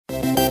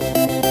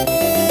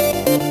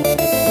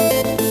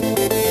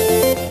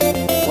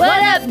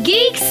up,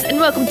 geeks? And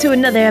welcome to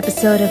another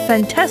episode of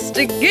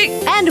Fantastic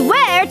Geeks. And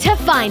where to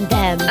find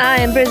them. I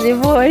am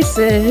Brizzy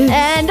Voices.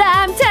 And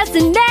I'm Tessa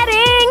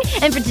Netting.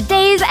 And for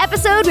today's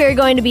episode, we're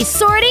going to be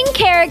sorting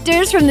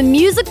characters from the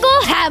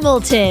musical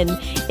Hamilton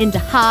into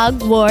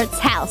Hogwarts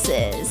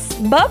houses.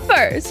 But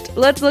first,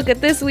 let's look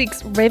at this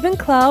week's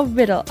Ravenclaw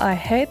riddle, our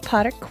Harry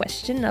Potter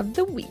question of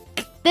the week.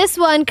 This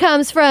one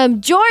comes from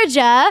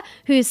Georgia,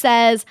 who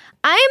says,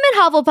 I am in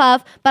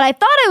Hufflepuff, but I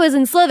thought I was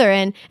in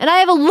Slytherin, and I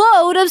have a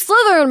load of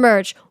Slytherin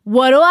merch.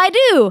 What do I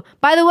do?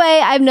 By the way,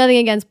 I have nothing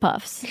against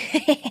puffs.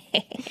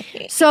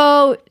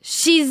 So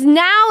she's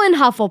now in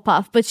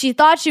Hufflepuff, but she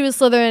thought she was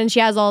Slytherin, and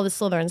she has all the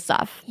Slytherin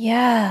stuff.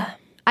 Yeah.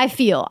 I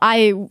feel.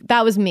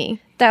 That was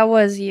me. That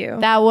was you.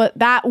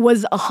 That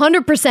was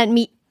 100%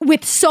 me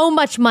with so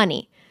much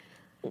money.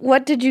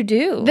 What did you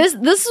do? This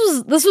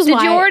was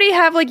Did you already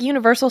have like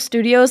Universal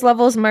Studios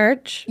levels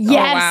merch?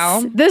 Yes. Oh,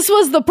 wow. This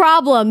was the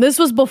problem. This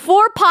was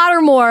before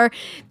Pottermore.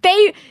 They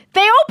opened the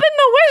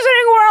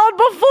Wizarding World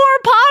before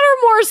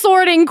Pottermore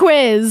sorting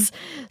quiz.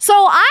 So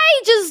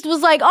I just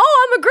was like,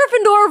 oh, I'm a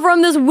Gryffindor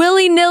from this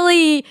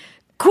willy-nilly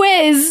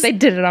quiz. They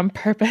did it on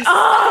purpose.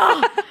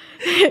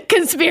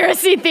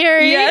 Conspiracy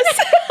theory. Yes.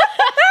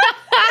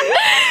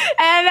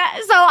 And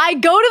so I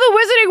go to the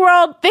Wizarding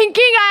World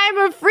thinking I'm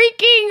a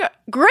freaking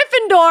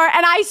Gryffindor,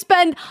 and I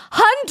spend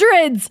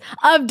hundreds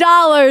of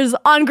dollars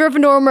on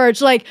Gryffindor merch,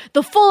 like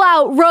the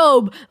full-out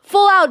robe,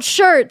 full-out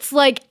shirts,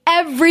 like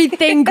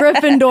everything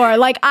Gryffindor.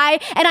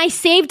 I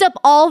saved up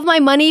all of my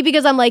money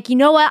because I'm like, you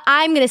know what?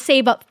 I'm going to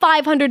save up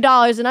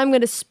 $500 and I'm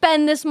going to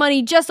spend this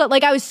money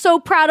I was so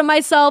proud of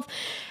myself.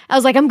 I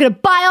was like, I'm going to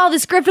buy all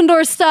this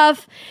Gryffindor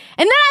stuff.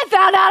 And then I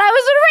found out I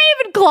was a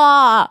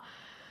Ravenclaw.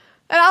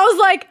 And I was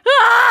like,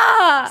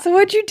 ah! So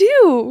what'd you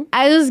do?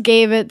 I just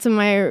gave it to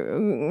my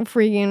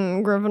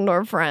freaking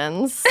Gryffindor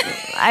friends.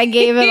 I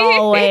gave it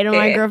all away to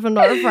my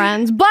Gryffindor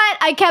friends. But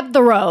I kept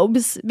the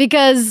robes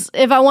because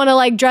if I want to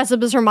like dress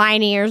up as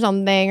Hermione or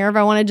something, or if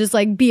I want to just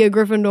like be a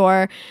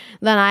Gryffindor,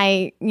 then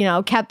I,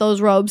 kept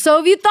those robes. So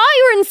if you thought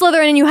you were in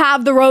Slytherin and you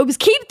have the robes,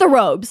 keep the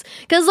robes.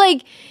 Because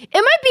like, it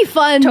might be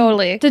fun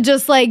to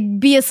just like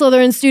be a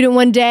Slytherin student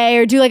one day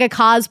or do like a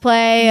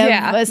cosplay of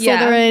a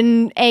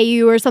Slytherin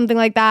AU or something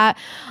like that.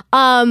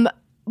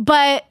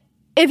 But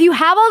if you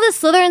have all this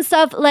Slytherin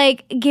stuff,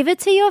 like, give it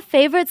to your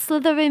favorite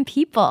Slytherin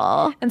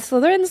people. And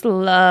Slytherins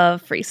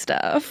love free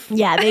stuff.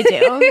 Yeah, they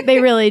do. They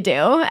really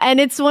do. And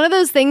it's one of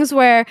those things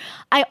where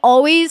I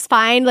always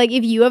find, like,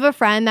 if you have a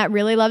friend that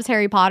really loves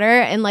Harry Potter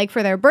and, like,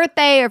 for their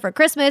birthday or for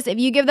Christmas, if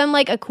you give them,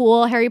 like, a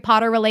cool Harry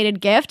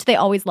Potter-related gift, they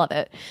always love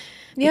it.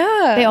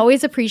 Yeah. They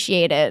always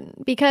appreciate it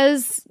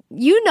because,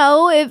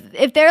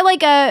 if they're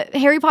like a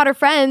Harry Potter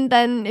friend,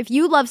 then if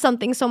you love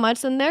something so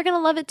much, then they're going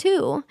to love it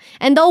too.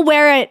 And they'll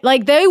wear it,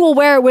 like they will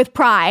wear it with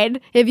pride.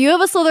 If you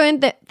have a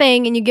Slytherin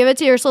thing and you give it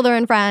to your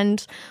Slytherin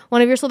friend,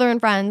 one of your Slytherin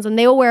friends, and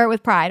they will wear it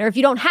with pride. Or if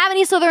you don't have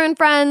any Slytherin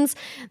friends,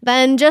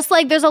 then just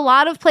like there's a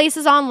lot of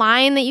places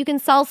online that you can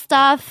sell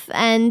stuff.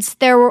 And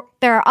there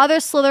are other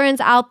Slytherins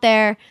out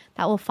there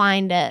that will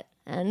find it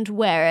and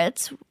wear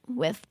it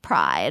with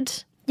pride.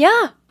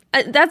 Yeah.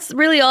 That's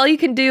really all you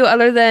can do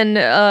other than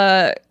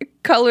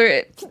color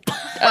it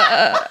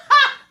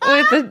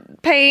with the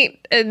paint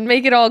and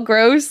make it all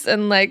gross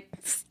and like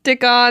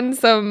stick on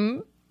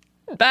some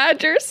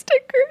badger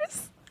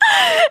stickers.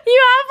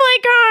 You have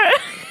like a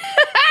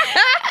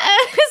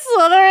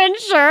Slytherin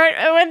shirt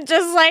with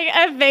just like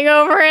a thing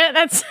over it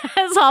that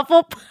says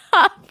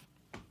Hufflepuff.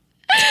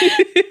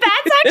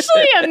 That's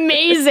actually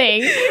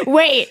amazing.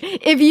 Wait,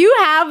 if you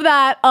have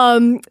that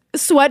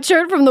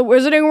sweatshirt from the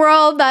Wizarding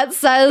World that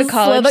says the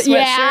college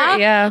sweatshirt,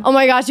 yeah. Oh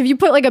my gosh, if you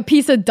put like a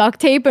piece of duct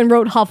tape and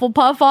wrote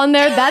Hufflepuff on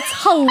there,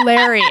 that's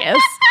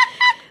hilarious.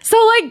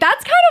 So like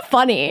that's kind of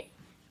funny.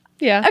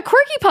 Yeah. A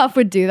quirky puff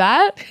would do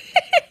that.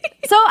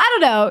 So I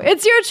don't know.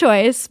 It's your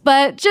choice,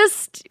 but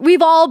just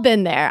we've all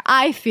been there.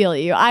 I feel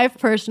you. I've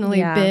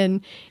personally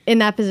been in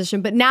that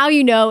position, but now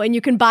you know and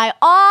you can buy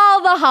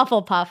all the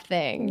Hufflepuff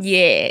things.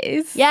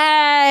 Yes.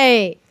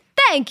 Yay.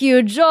 Thank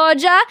you,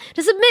 Georgia.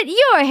 To submit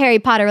your Harry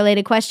Potter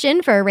related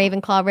question for a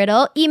Ravenclaw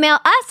riddle, email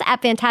us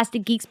at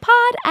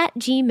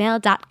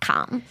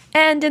fantasticgeekspod@gmail.com.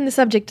 And in the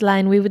subject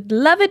line, we would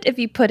love it if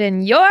you put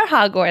in your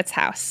Hogwarts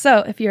house.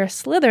 So if you're a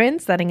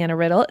Slytherin sending in a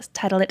riddle,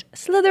 title it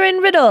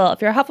Slytherin Riddle.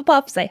 If you're a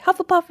Hufflepuff, say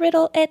Hufflepuff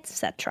Riddle,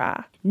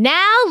 etc.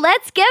 Now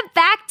let's get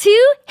back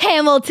to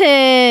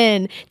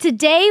Hamilton.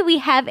 Today we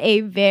have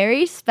a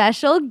very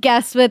special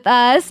guest with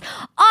us,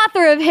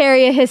 author of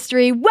Harry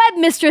History,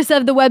 webmistress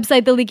of the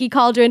website The Leaky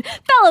Cauldron,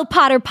 fellow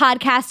Potter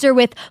podcaster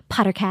with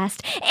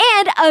Pottercast,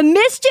 and a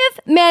mischief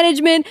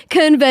management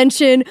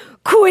convention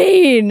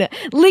queen.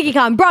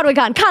 LeakyCon,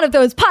 BroadwayCon, Con of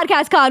Thrones,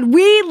 PodcastCon.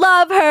 We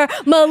love her,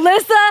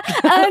 Melissa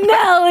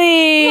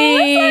Anelli.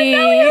 Melissa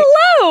Anelli,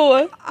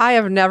 hello. I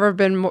have never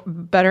been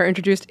better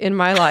introduced in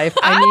my life.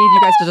 I need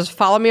you guys to just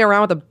follow me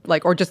around with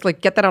or just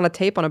like get that on a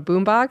tape on a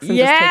boombox and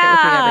just take it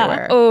with me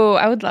everywhere. Oh,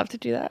 I would love to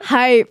do that.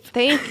 Hype.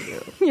 Thank you.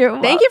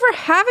 Thank you for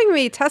having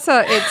me,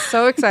 Tessa. It's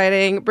so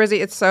exciting.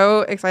 Brizzy, it's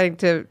so exciting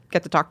to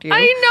get to talk to you.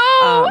 I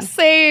know.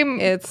 Same.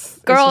 It's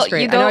Girl, just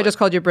great. I know I just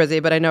called you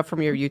Brizzy, but I know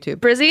from your YouTube.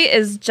 Brizzy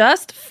is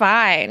just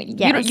fine.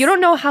 Yes. You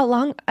don't know how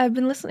long I've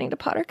been listening to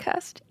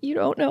Pottercast. You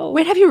don't know.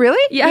 Wait, have you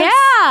really? Yes.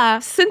 Yeah.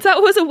 Since I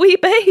was a wee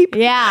babe.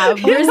 Yeah.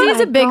 Brizzy's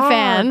a big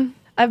fan.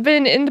 I've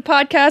been into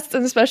podcasts,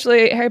 and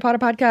especially Harry Potter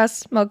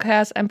podcasts,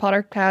 Mugcast, and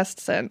Pottercast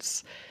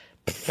since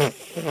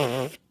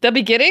the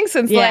beginning,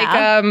 since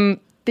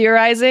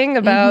theorizing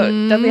about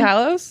Deathly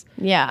Hallows.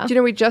 Yeah. Do you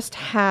know, we just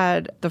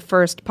had the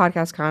first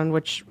podcast con,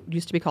 which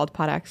used to be called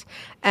PodX,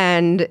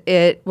 and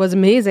it was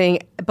amazing.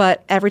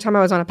 But every time I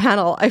was on a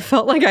panel, I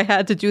felt like I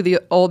had to do the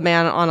old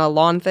man on a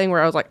lawn thing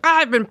where I was like,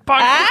 I've been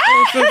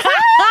podcasting since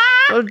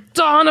the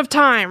dawn of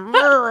time.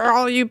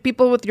 All you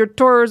people with your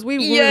tours, we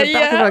were in the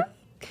back of a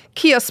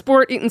Kia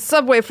Sport eating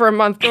Subway for a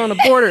month on the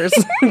borders.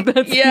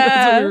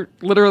 That's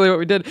literally what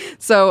we did.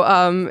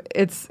 So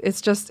it's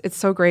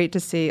so great to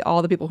see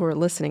all the people who are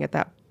listening at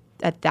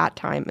that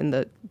time in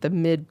the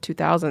mid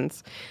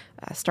 2000s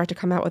start to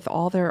come out with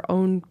all their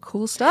own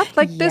cool stuff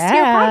like this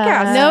here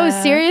podcast. No,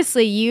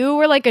 seriously, you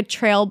were like a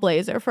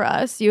trailblazer for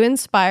us. You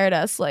inspired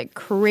us like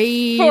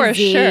crazy. For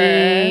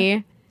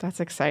sure. That's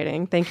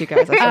exciting. Thank you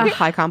guys. That's a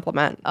high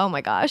compliment. Oh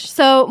my gosh.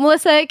 So,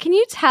 Melissa, can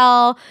you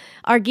tell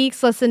our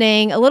geeks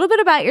listening a little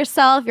bit about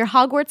yourself, your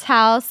Hogwarts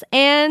house,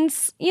 and,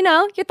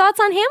 your thoughts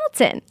on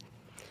Hamilton?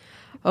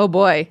 Oh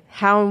boy.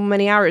 How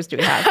many hours do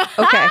we have?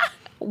 Okay.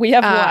 We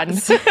have one.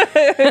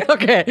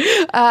 Okay.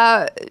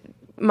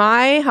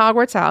 My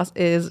Hogwarts house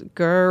is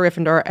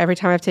Gryffindor. Every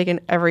time I've taken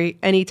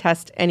any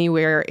test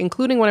anywhere,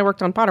 including when I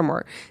worked on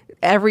Pottermore.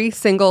 Every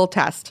single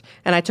test.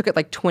 And I took it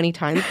like 20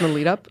 times in the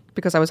lead up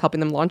because I was helping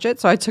them launch it.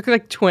 So I took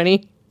like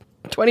 20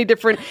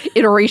 different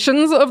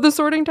iterations of the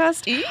sorting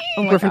test.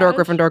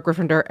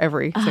 Gryffindor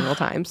every single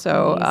time.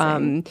 So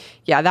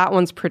that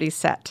one's pretty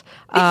set.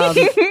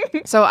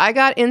 So I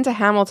got into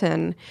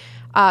Hamilton.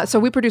 So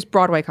we produced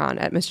Broadway Con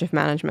at Mischief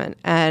Management.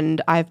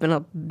 And I've been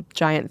a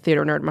giant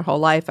theater nerd my whole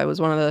life. I was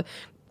one of the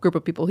group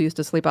of people who used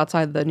to sleep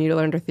outside the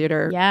Nederlander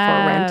Theater for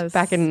rent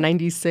back in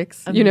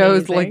 96. Amazing.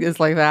 It's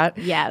like that.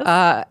 Yes.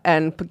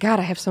 But God,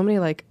 I have so many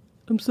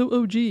I'm so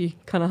OG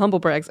kind of humble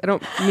brags. I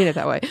don't mean it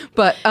that way.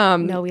 But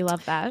no, we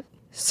love that.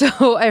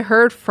 So I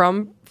heard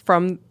from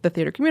the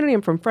theater community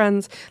and from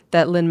friends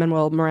that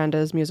Lin-Manuel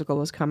Miranda's musical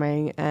was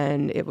coming,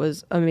 and it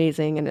was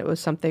amazing, and it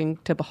was something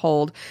to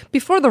behold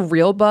before the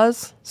real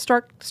buzz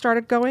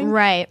started going.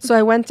 Right. So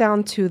I went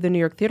down to the New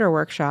York Theater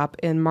Workshop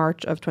in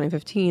March of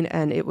 2015,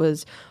 and it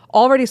was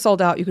already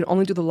sold out. You could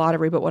only do the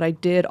lottery, but what I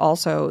did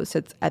also,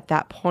 since at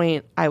that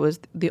point I was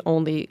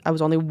only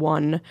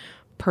one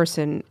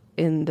person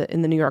in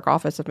the New York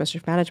office of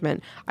Mischief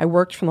Management. I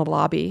worked from the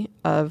lobby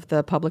of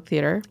the Public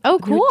Theater. Oh,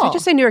 cool. Did I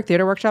just say New York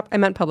Theater Workshop? I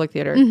meant Public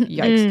Theater.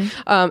 Yikes.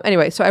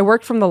 Anyway, so I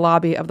worked from the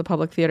lobby of the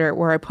Public Theater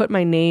where I put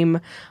my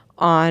name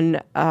on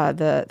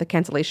the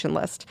cancellation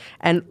list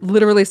and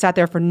literally sat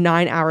there for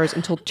 9 hours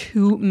until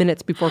 2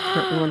 minutes before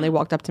curtain when they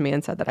walked up to me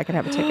and said that I could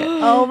have a ticket.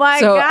 Oh my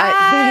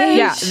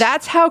gosh.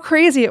 That's how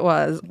crazy it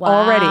was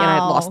already. And I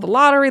had lost the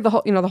lottery, the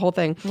whole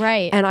thing.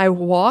 Right. And I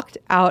walked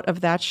out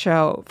of that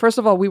show. First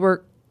of all,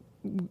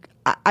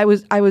 I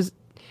was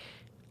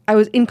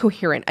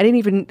incoherent. I didn't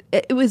even,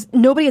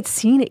 nobody had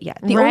seen it yet.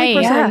 The only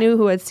person I knew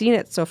who had seen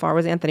it so far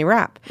was Anthony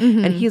Rapp.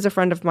 And he's a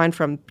friend of mine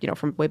from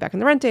way back in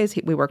the Rent days.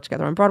 We worked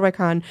together on Broadway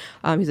Con.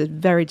 He's a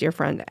very dear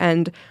friend.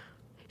 And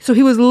so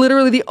he was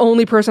literally the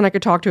only person I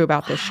could talk to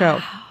about this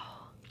show.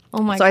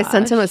 Oh my gosh. So I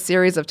sent him a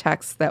series of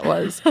texts that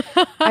was,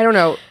 I don't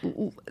know,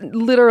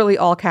 literally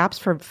all caps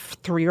for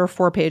 3 or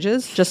 4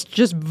 pages,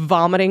 just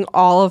vomiting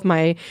all of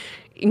my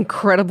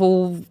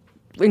incredibly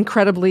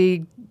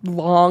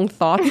long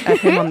thoughts at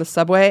him on the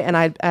subway, and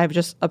I've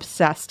just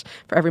obsessed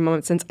for every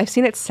moment since. I've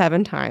seen it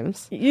 7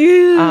 times.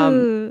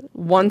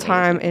 One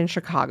time in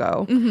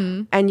Chicago.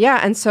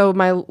 And so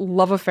my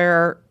love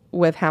affair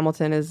with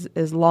Hamilton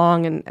is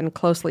long and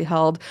closely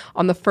held.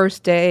 On the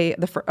first day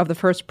of the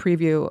first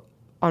preview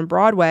on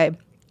Broadway,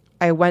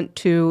 I went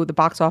to the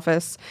box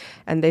office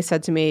and they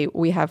said to me,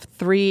 we have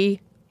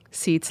 3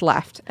 seats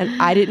left.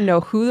 And I didn't know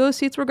who those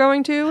seats were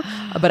going to,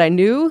 but I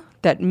knew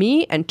that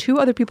me and 2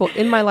 other people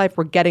in my life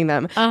were getting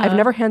them. I've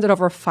never handed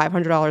over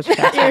 $500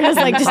 cash. You're just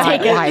like, just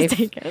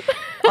take it.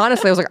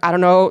 Honestly, I was like, I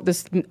don't know.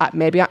 This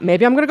maybe I'm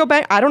going to go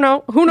back. I don't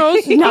know. Who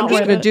knows? I'm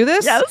just going to do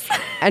this. Yes.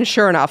 And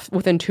sure enough,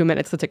 within 2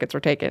 minutes, the tickets were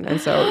taken. And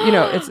so,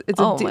 it's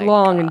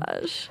long, and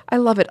I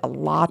love it a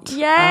lot.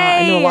 Yay!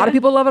 I know a lot of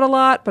people love it a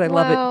lot, but I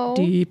love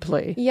it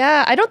deeply.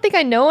 Yeah, I don't think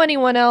I know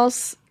anyone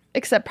else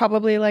except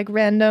probably like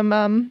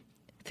random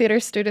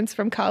theater students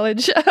from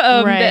college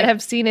that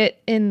have seen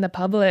it in the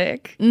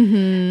public.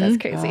 That's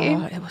crazy.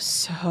 It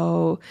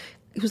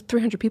was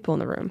 300 people in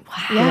the room.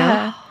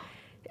 Wow.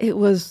 It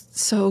was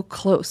so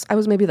close. I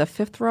was maybe the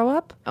 5th row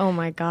up. Oh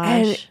my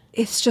gosh.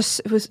 And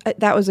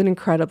that was an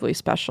incredibly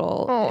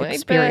special I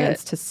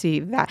experience bet. to see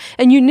that.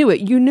 And you knew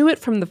it. You knew it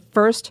from the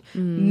first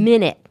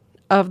minute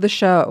of the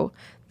show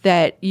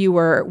that you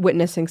were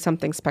witnessing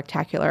something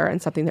spectacular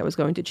and something that was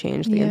going to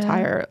change the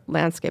entire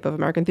landscape of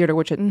American theater,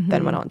 which it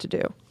then went on to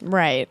do.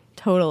 Right,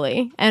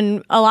 totally.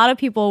 And a lot of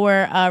people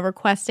were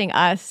requesting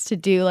us to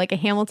do like a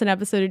Hamilton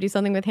episode, to do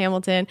something with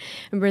Hamilton.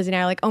 And Brizzy and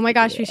I are like, oh my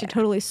gosh, we should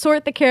totally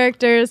sort the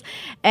characters.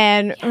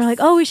 And we're like,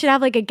 oh, we should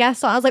have like a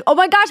guest on. I was like, oh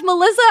my gosh,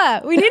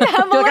 Melissa, we need to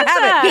have Melissa.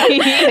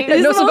 I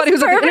know somebody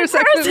who's at the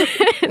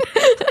intersection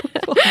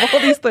of all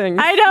these things.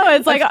 I know,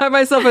 it's like I find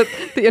myself at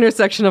the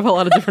intersection of a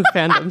lot of different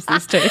fandoms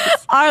these days.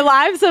 our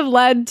lives have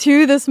led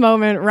to this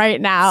moment right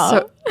now.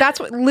 So that's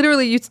what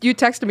literally you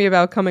texted me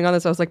about coming on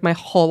this. I was like, my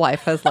whole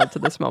life has led to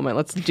this moment.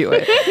 Let's do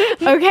it.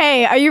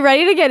 Okay, are you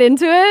ready to get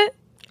into it?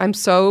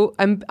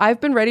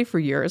 I've been ready for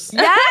years.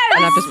 Yes!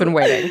 And I've just been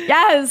waiting.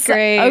 Yes.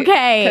 Great.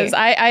 Okay. Because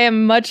I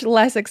am much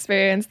less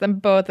experienced than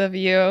both of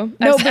you.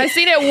 No, I've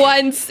seen it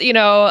once,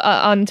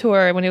 on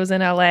tour when it was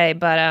in LA,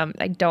 but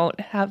I don't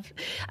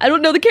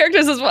know the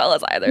characters as well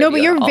as either. No, of but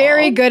you you're at all.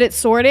 very good at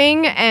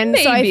sorting, and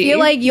so I Maybe. feel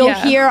like you'll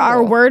Yeah. hear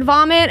our word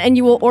vomit and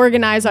you will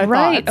organize our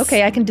Right. thoughts.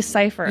 Okay, I can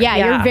decipher. Yeah,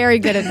 you're very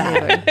good at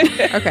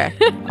that. Okay.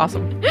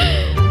 Awesome.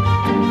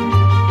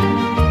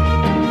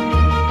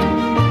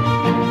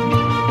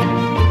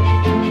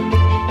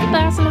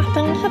 There's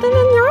nothing hidden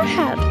in your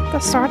head the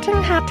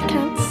sorting hat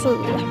can't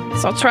see.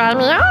 So try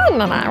me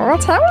on and I will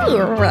tell you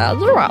where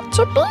you ought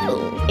to be.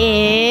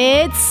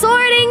 It's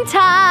sorting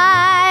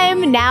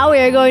time! Now we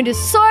are going to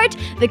sort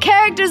the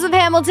characters of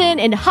Hamilton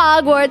in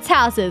Hogwarts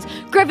houses.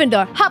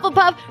 Gryffindor,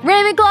 Hufflepuff,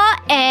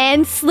 Ravenclaw,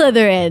 and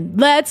Slytherin.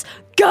 Let's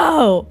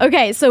go!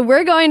 Okay, so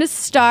we're going to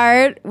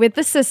start with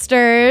the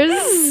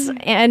sisters,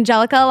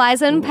 Angelica,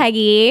 Eliza, and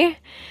Peggy.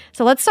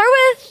 So let's start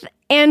with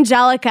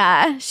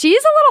Angelica.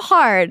 She's a little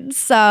hard,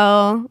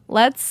 so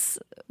let's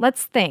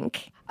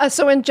think.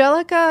 So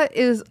Angelica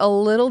is a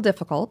little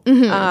difficult.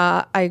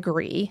 I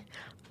agree.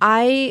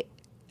 I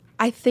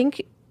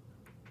think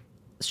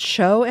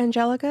show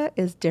Angelica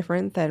is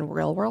different than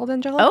real world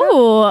Angelica.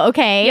 Oh,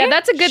 okay. Yeah,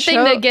 that's a good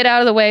thing to get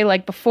out of the way,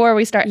 like before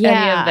we start any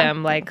Yeah. of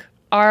them. Like,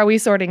 are we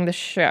sorting the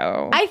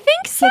show? I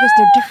think so. Because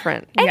they're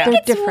different. I They're think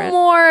it's different.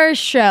 more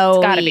showy.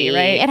 It's gotta be,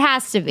 right? It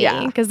has to be.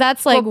 Yeah. Because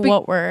that's like Well,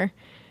 what we're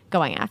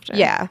going after.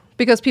 Yeah,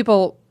 because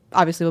people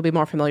obviously will be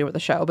more familiar with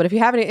the show. But if we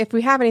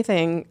have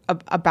anything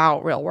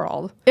about real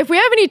world, If we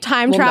have any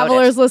time We'll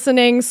travelers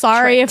listening,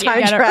 sorry if time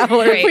we get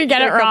travelers, if we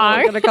get it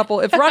wrong. Get a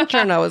couple. If Ron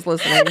Chernow is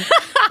listening,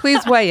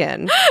 please weigh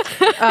in.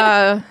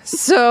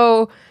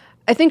 So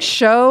I think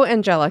show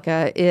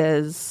Angelica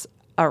is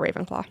a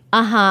Ravenclaw.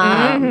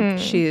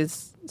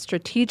 She's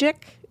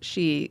strategic.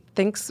 She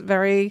thinks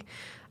very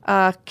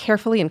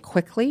carefully and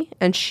quickly,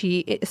 and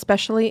she,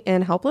 especially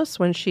in Helpless,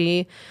 when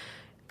she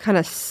kind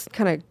of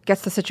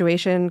gets the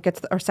situation, gets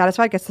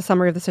the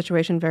summary of the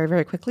situation very,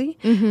 very quickly,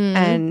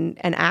 and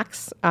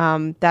acts.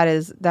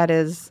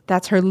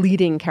 That's her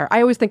leading character.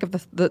 I always think of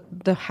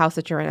the house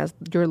that you're in as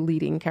your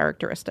leading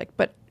characteristic.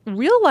 But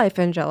real life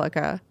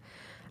Angelica,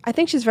 I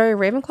think she's very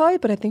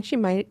Ravenclaw, but I think she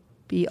might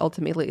be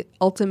ultimately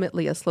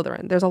a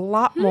Slytherin. There's a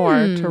lot more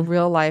to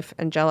real life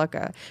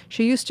Angelica.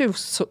 She used to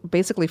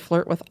basically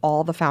flirt with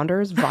all the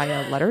founders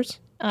via letters.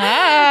 She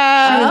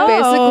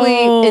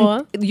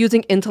was basically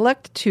using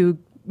intellect to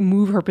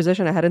move her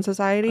position ahead in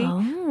society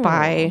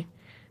by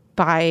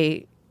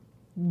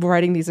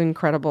writing these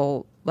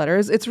incredible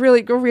letters. It's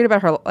really, go read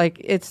about her.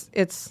 Like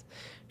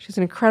she's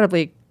an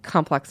incredibly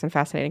complex and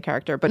fascinating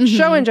character. But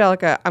show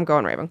Angelica, I'm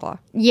going Ravenclaw.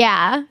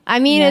 Yeah. I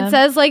mean, it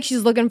says like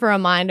she's looking for a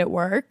mind at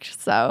work.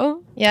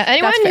 So Yeah,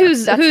 anyone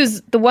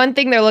who's the one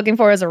thing they're looking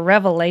for is a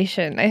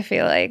revelation, I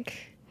feel like.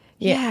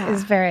 Yeah.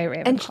 Is very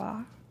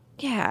Ravenclaw.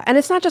 Yeah. And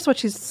it's not just what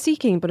she's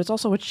seeking, but it's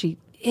also what she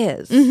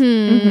is.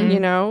 You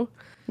know?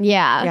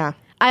 yeah. Yeah.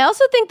 I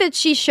also think that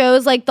she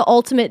shows like the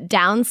ultimate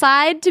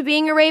downside to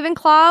being a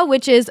Ravenclaw,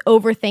 which is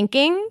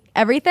overthinking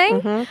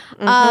everything.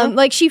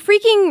 Like she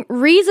freaking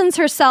reasons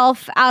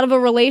herself out of a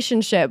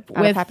relationship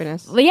Out of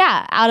happiness.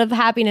 Yeah, out of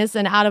happiness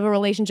and out of a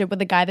relationship with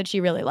a guy that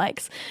she really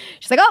likes.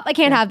 She's like, oh, I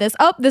can't have this.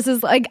 Oh, this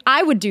is like,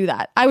 I would do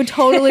that. I would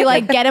totally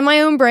like get in my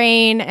own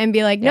brain and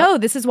be like, no,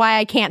 this is why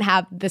I can't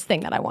have this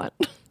thing that I want.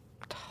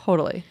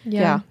 Totally.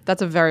 Yeah.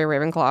 That's a very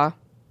Ravenclaw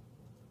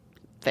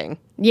thing.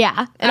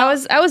 Yeah. And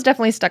I was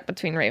definitely stuck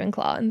between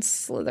Ravenclaw and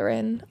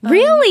Slytherin.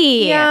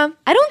 Really? yeah.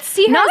 I don't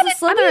see her Not-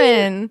 as a I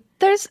Slytherin.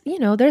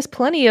 mean, there's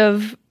plenty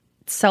of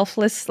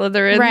selfless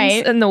Slytherins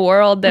Right. in the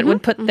world that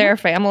would put their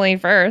family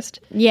first.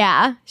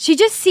 Yeah. She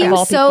just Of seems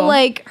all so people.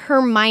 like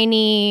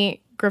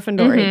Hermione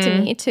Gryffindor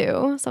to me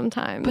too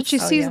sometimes. But she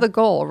sees the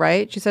goal,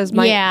 right? She says,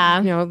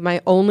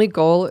 my only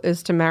goal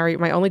is to marry,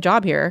 my only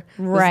job here.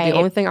 Right. The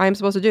only thing I'm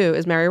supposed to do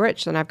is marry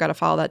rich, and I've got to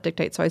follow that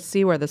dictate. So I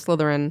see where the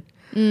Slytherin,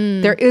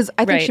 there is,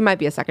 I think Right. she might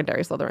be a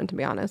secondary Slytherin, to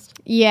be honest.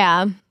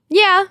 Yeah.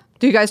 Yeah.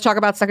 Do you guys talk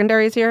about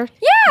secondaries here?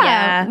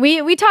 Yeah.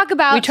 We talk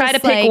about We try to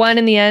just, pick like, one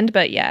in the end,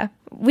 but yeah,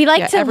 We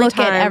like to every look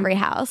at time- every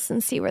house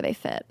and see where they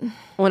fit.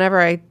 Whenever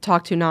I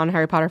talk to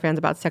non-Harry Potter fans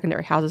about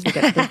secondary houses, we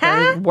get this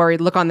very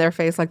worried look on their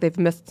face, like they've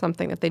missed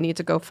something that they need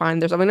to go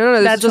find. There's, I mean, no,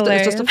 this That's is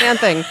it's just a fan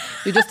thing.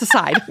 You just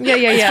decide.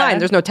 It's fine.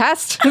 There's no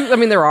test. I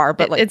mean, there are,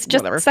 but like it's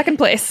just whatever. second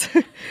place.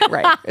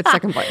 Right. It's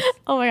second place.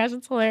 Oh my gosh,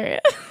 it's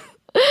hilarious.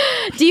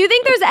 Do you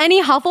think there's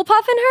any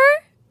Hufflepuff in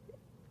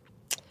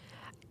her?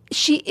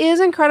 She is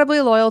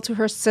incredibly loyal to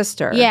her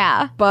sister.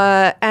 Yeah.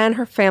 And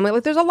her family.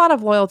 Like, there's a lot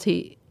of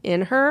loyalty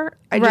in her.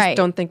 I just Right.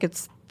 don't think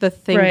it's the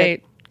thing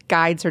Right. that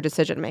guides her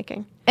decision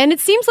making. And it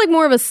seems like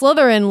more of a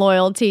Slytherin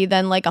loyalty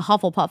than like a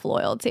Hufflepuff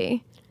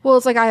loyalty. Well,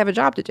 it's like I have a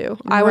job to do.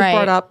 I was Right.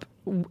 brought up,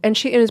 and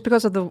it's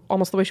because of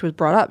almost the way she was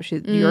brought up.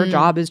 Your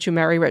job is to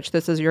marry rich.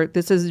 This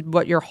is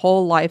what your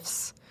whole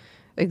life's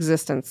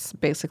existence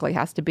basically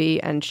has to be,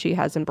 and she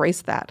has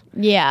embraced that.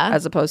 Yeah.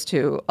 As opposed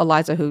to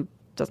Eliza, who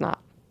does not.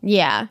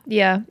 Yeah.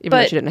 Yeah, Even though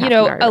but she didn't you have to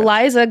know, marry rich.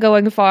 Eliza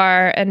going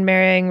far and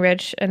marrying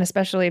rich, and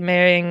especially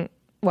marrying,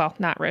 well,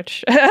 not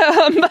rich,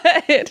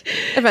 but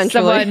Eventually.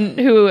 someone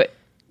who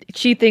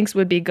she thinks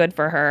would be good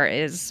for her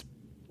is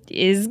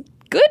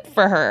good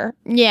for her.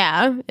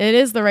 Yeah. It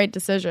is the right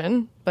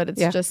decision, but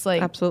it's Yeah, just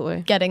like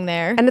absolutely. getting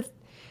there. And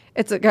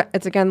it's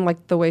again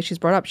like the way she's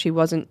brought up.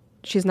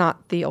 She's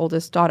not the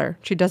oldest daughter.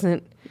 She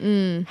doesn't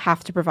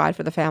have to provide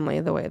for the family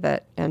the way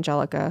that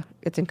Angelica,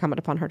 it's incumbent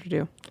upon her to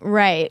do.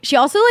 Right. She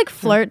also like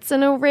flirts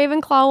in a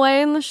Ravenclaw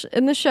way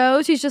in the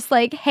show. She's just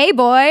like, "Hey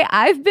boy,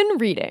 I've been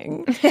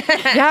reading."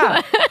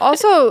 Yeah.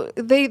 Also,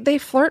 they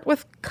flirt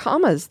with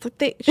commas.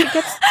 Like she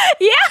gets.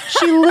 Yeah.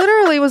 She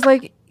literally was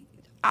like,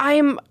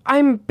 "I'm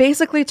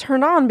basically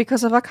turned on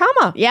because of a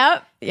comma."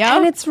 Yep.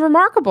 And it's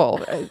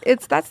remarkable.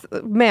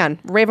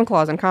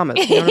 Ravenclaws and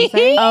commas. You know what I'm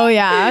saying? Oh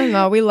yeah.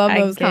 No, we love I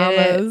those get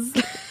it. commas.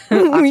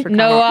 Oxford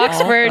No comma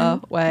Oxford, all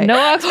the way. no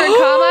Oxford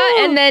comma,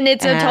 and then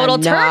it's a total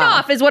And, turn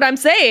off, is what I'm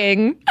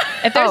saying.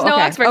 If there's no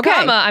okay, Oxford okay.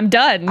 comma, I'm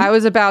done. I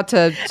was about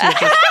to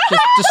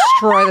just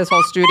destroy this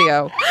whole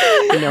studio.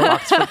 No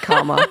Oxford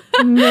comma.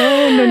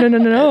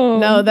 no.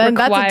 No, then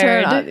that's a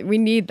turn Required. on. We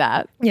need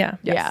that. Yeah.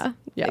 Yeah.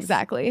 Yes.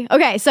 Exactly.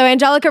 Okay, so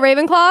Angelica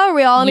Ravenclaw, are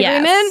we all in Yes.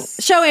 agreement?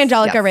 Show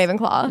Angelica Yes.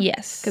 Ravenclaw.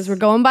 Yes. Because we're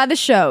going by the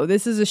show.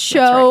 This is a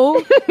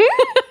show.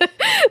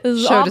 This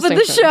is Show off of the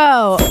distinction.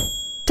 show.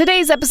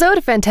 Today's episode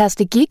of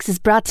Fantastic Geeks is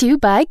brought to you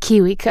by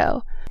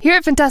KiwiCo. Here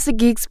at Fantastic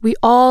Geeks, we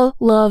all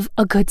love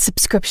a good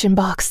subscription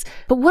box.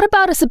 But what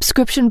about a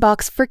subscription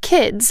box for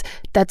kids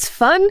that's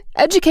fun,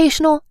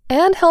 educational,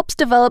 and helps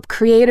develop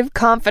creative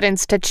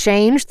confidence to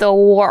change the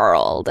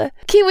world?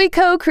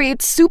 KiwiCo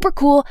creates super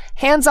cool,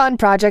 hands-on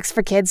projects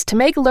for kids to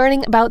make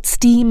learning about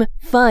STEAM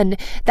fun.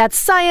 That's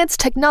science,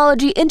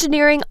 technology,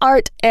 engineering,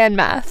 art, and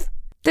math.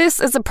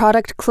 This is a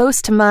product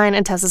close to mine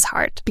and Tessa's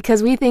heart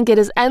because we think it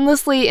is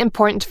endlessly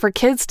important for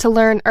kids to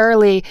learn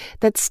early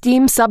that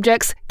STEAM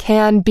subjects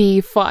can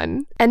be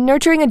fun. And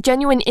nurturing a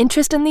genuine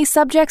interest in these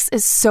subjects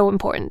is so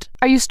important.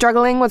 Are you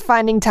struggling with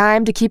finding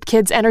time to keep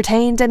kids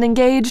entertained and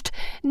engaged?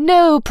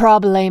 No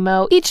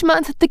problemo. Each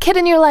month, the kid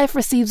in your life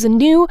receives a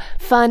new,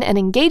 fun, and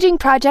engaging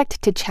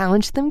project to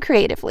challenge them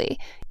creatively.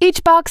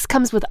 Each box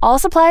comes with all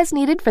supplies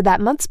needed for that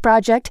month's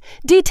project,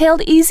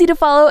 detailed,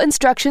 easy-to-follow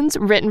instructions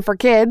written for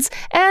kids,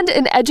 and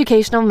an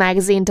educational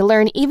magazine to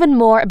learn even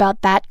more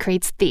about that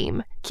crate's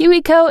theme.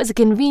 KiwiCo is a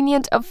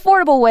convenient,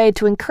 affordable way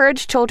to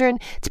encourage children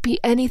to be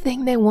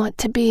anything they want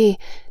to be.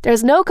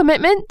 There's no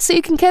commitment, so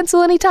you can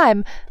cancel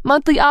anytime.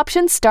 Monthly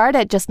options start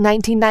at just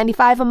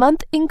 $19.95 a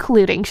month,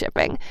 including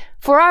shipping.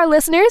 For our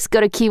listeners, go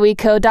to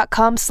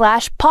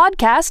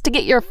kiwico.com/podcast to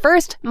get your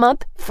first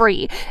month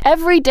free.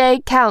 Every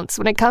day counts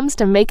when it comes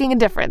to making a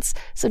difference,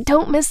 so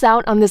don't miss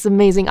out on this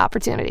amazing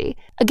opportunity.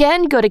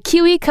 Again, go to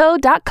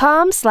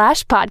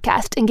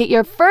kiwico.com/podcast and get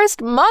your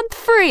first month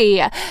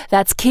free.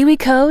 That's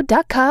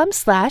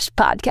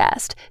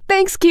kiwico.com/podcast.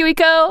 Thanks,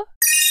 KiwiCo.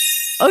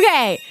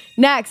 Okay,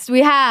 next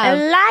we have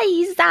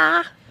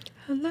Eliza.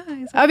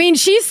 I mean,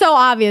 she's so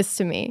obvious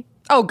to me.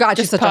 Oh God,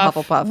 she's such Puff. a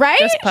Hufflepuff. Right?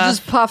 Just She's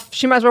just Puff.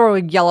 She might as well wear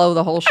yellow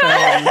the whole show.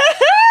 And,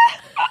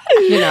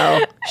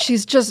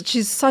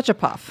 she's such a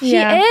Puff. She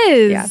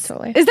is. Yeah,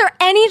 totally. Is there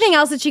anything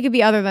else that she could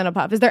be other than a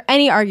puff? Is there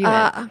any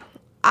argument?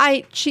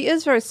 She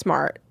is very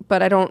smart,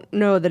 but I don't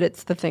know that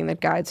it's the thing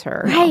that guides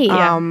her. Right.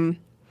 I'm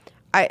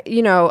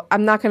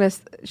not gonna.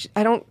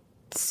 I don't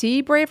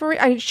see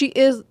bravery. She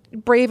is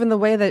brave in the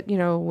way that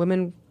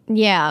women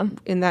Yeah.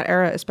 in that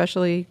era,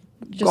 especially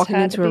Just walking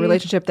had into to a be.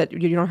 relationship that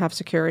you don't have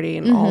security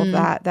and all of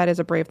that. That is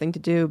a brave thing to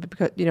do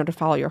because to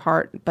follow your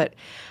heart. But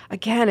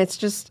again, it's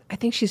just I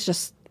think she's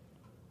just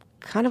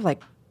kind of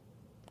like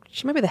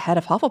she might be the head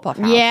of Hufflepuff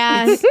House.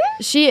 Yeah,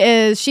 she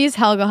is. She's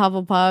Helga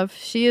Hufflepuff.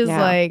 She is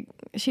Yeah.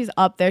 she's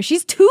up there.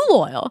 She's too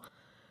loyal.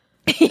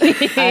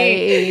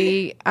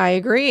 I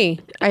agree.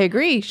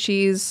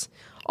 She's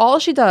all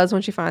she does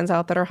when she finds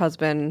out that her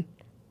husband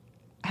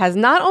has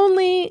not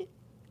only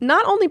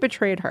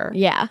betrayed her,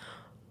 Yeah.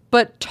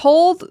 but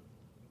told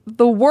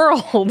the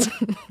world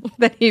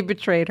that he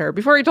betrayed her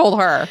before he told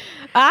her.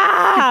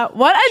 Ah,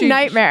 what a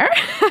nightmare.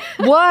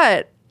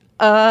 What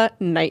a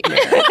nightmare.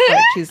 Like,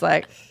 she's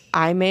like,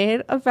 I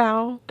made a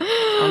vow.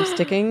 I'm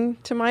sticking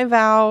to my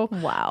vow.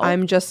 Wow.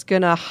 I'm just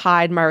going to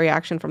hide my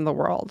reaction from the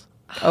world.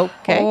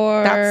 Okay.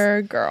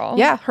 Poor girl.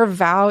 Yeah, her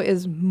vow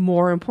is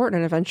more important.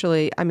 And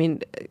eventually, I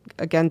mean,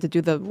 again, to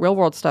do the real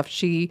world stuff,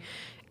 she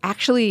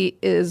actually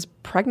is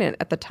pregnant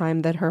at the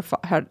time that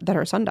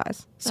her son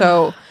dies.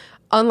 So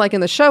unlike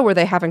in the show where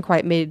they haven't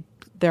quite made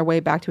their way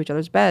back to each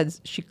other's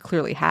beds, she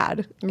clearly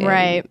had.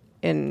 Right.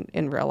 In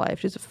real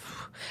life.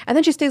 And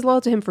then she stays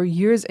loyal to him for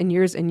years and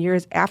years and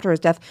years after his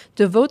death,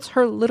 devotes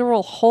her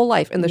literal whole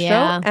life in the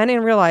show and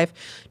in real life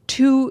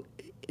to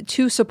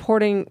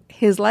supporting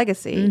his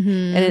legacy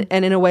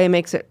and in a way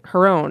makes it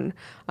her own.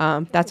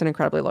 That's an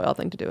incredibly loyal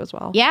thing to do as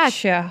well. Yeah.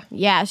 Sure.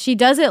 Yeah. She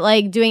does it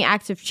like doing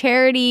acts of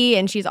charity,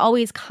 and she's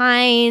always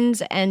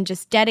kind and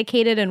just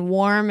dedicated and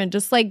warm and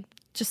just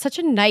such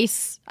a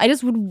nice, I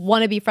just would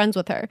want to be friends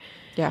with her.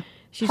 Yeah.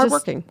 She's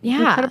hardworking. just-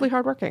 yeah. Incredibly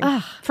hardworking.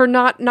 For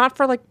not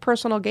for like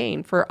personal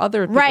gain, for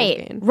other people's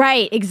gain.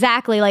 Right,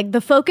 exactly. Like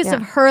the focus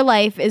of her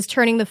life is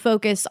turning the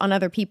focus on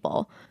other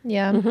people.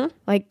 Yeah.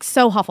 Like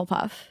so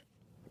Hufflepuff.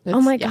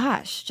 Oh my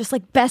gosh, just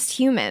like best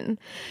human.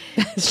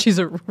 She's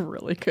a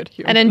really good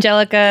human. And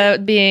Angelica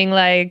being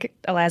like,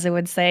 Eliza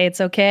would say, it's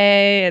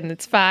okay and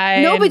it's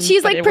fine. No, but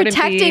she's like it wouldn't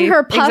protecting be.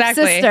 her puff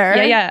Exactly.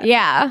 sister. Yeah.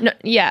 Yeah. No,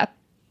 yeah.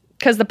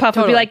 Because the puff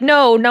would Totally. be like,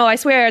 no, I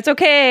swear, it's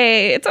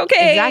okay. It's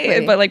okay.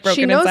 Exactly. But like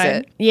broken she knows inside.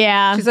 it.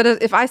 Yeah. She said,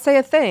 if I say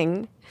a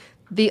thing,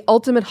 the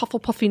ultimate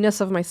Hufflepuffiness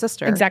of my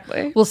sister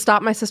Exactly. will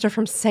stop my sister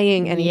from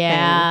saying anything.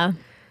 Yeah.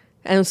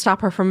 And stop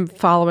her from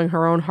following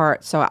her own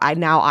heart. So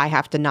I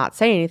have to not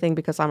say anything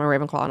because I'm a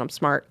Ravenclaw and I'm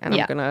smart and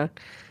Yeah. I'm going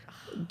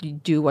to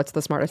do what's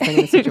the smartest thing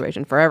in the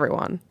situation for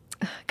everyone.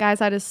 Guys,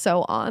 that is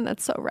so on.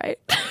 That's so right.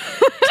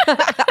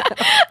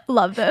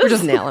 Love this. We're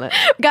just nailing it.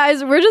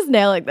 Guys, we're just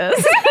nailing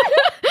this.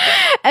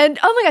 And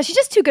oh my gosh, she's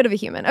just too good of a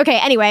human. Okay,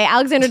 anyway,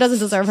 Alexander doesn't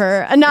deserve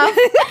her. Enough.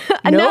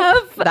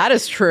 Enough. Nope, that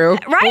is true.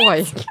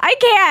 Right? Boy. I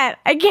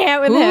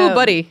can't with him. Ooh,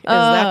 buddy. Is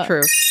that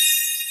true?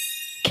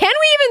 Can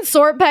we even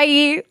sort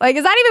Peggy? Like,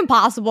 is that even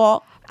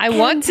possible? I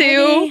want to.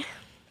 Peggy.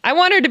 I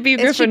want her to be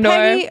Is she Gryffindor.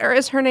 Peggy or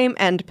is her name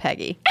End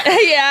Peggy?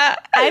 Yeah.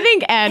 I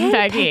think Anne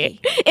Peggy.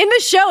 In the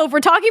show, if we're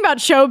talking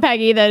about show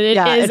Peggy, then it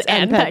is it's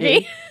Anne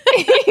Peggy.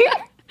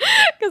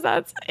 Because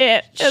that's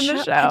it in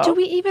the show. Do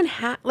we even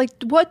have,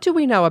 what do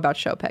we know about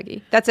Show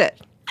Peggy? That's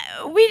it.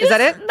 We just that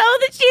it? know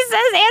that she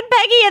says Aunt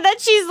Peggy and then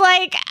she's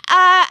like,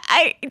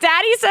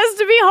 Daddy says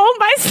to be home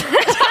by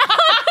sundown.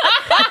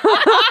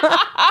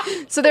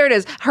 So there it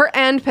is. Her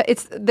end,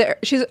 it's there.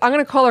 I'm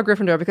going to call her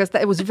Gryffindor because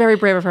it was very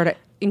brave of her to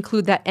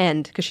include that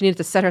end because she needed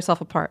to set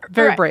herself apart.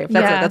 Very Right. brave.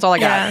 That's Yeah. it. That's all I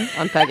got Yeah.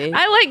 on Peggy.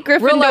 I like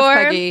Gryffindor. Real life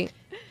Peggy.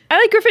 I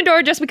like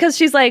Gryffindor just because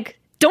she's like,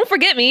 don't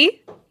forget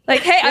me.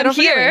 Like, hey, I'm don't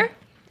forget here. me.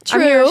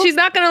 True. She's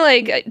not gonna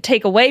like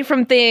take away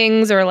from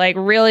things or like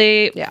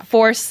really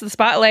force the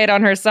spotlight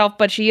on herself,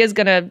 but she is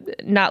gonna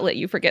not let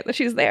you forget that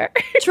she's there.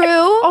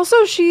 True.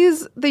 Also,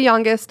 she's the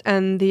youngest,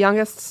 and the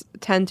youngest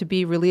tend to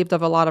be relieved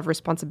of a lot of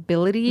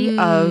responsibility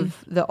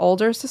of the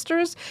older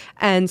sisters,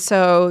 and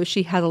so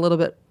she has a little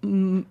bit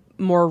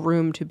more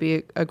room to be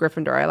a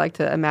Gryffindor. I like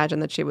to imagine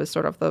that she was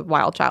sort of the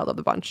wild child of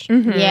the bunch.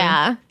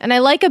 Yeah. And I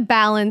like a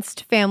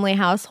balanced family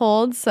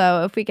household.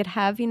 So if we could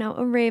have, a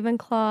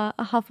Ravenclaw,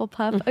 a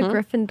Hufflepuff, a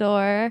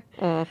Gryffindor,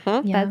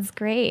 that's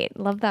great.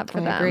 Love that for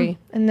I them. agree.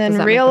 And then Does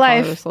that real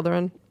make the life, father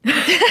Slytherin?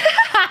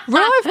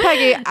 Real life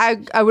Peggy,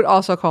 I would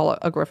also call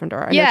a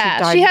Gryffindor. I know yeah,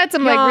 died she had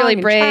some like young really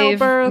in brave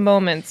childbirth.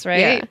 moments,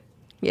 right?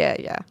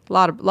 Yeah. A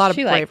lot of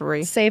She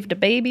bravery. like saved a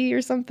baby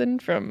or something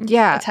from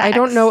Yeah, I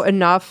don't attacks. know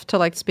enough to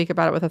like speak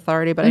about it with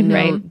authority, but I know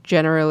Right.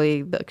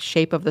 generally the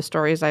shape of the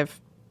stories I've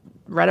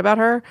read about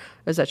her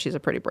is that she's a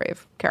pretty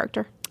brave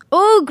character.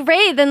 Oh,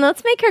 great. Then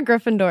let's make her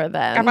Gryffindor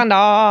then.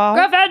 Gryffindor.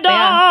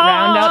 Yeah,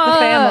 round out the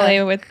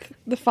family with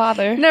the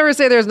father. Never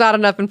say there's not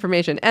enough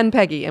information. And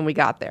Peggy, and we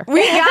got there.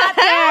 We got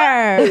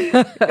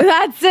there.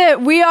 That's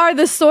it. We are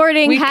the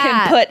sorting We hat.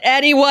 can put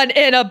anyone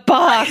in a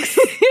box.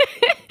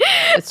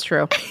 It's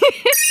true.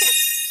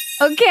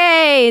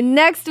 Okay,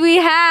 next we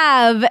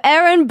have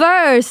Aaron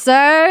Burr,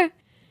 sir.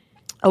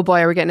 Oh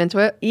boy, are we getting into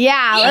it?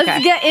 Yeah, let's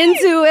Okay. get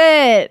into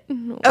it.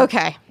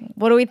 Okay.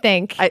 What do we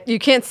think? You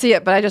can't see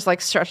it, but I just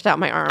like stretched out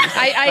my arms.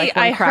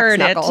 I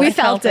heard it. We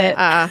felt it.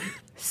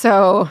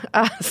 So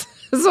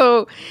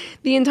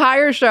the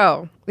entire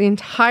show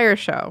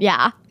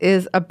Yeah.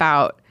 is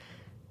about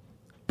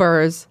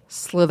Burr's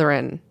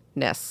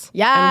Slytherin-ness.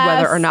 Yes. And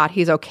whether or not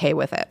he's okay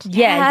with it.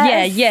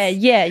 Yeah.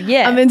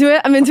 I'm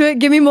into it.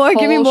 Give me more.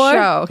 Give me Whole more.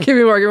 show. Give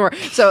me more.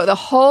 So the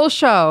whole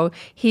show,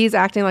 he's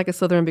acting like a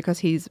Slytherin because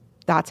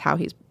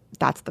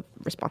that's the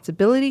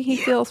responsibility he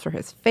feels for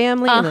his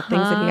family and the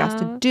things that he has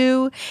to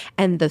do.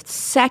 And the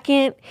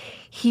second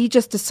he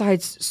just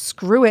decides,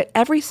 screw it,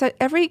 every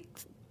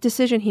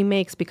decision he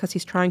makes because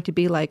he's trying to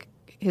be like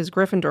his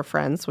Gryffindor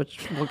friends, which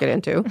we'll get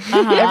into.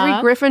 Every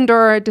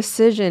Gryffindor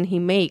decision he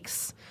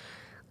makes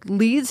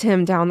leads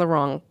him down the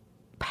wrong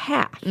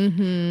path,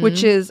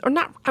 which is, or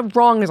not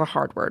wrong is a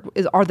hard word,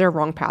 are there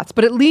wrong paths?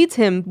 But it leads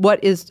him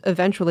what is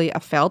eventually a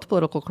failed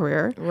political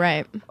career.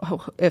 Right.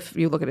 If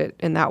you look at it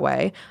in that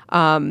way,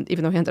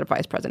 even though he ended up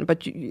vice president.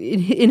 But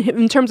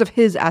in terms of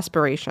his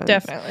aspirations,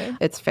 Definitely.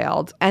 it's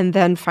failed. And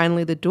then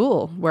finally the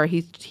duel, where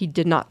he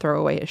did not throw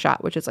away his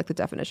shot, which is like the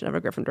definition of a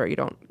Gryffindor.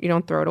 You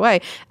don't throw it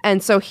away.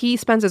 And so he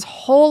spends his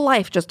whole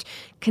life just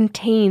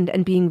contained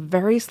and being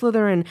very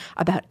Slytherin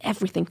about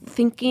everything,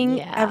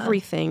 thinking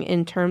everything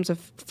in terms of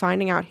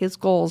finding out his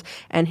goals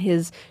and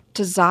his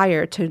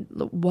desire to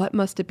what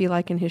must it be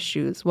like in his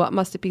shoes? What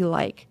must it be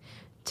like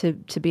to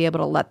be able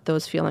to let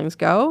those feelings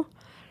go?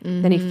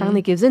 Then he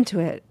finally gives into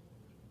it,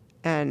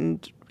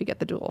 and we get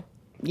the duel.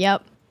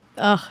 Yep.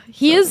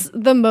 He is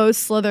the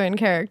most Slytherin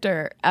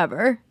character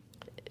ever.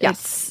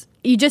 Yes.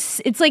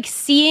 It's like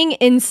seeing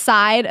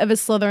inside of a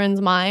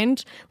Slytherin's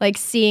mind, like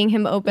seeing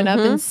him open up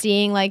and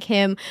seeing like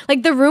him,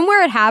 like the room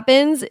where it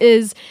happens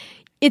it's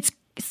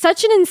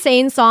such an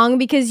insane song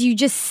because you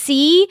just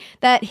see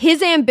that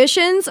his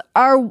ambitions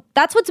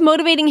that's what's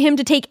motivating him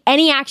to take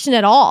any action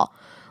at all.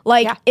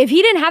 Like if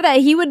he didn't have that,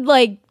 he would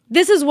like,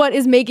 this is what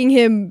is making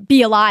him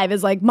be alive,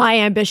 is like my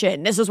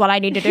ambition. This is what I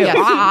need to do.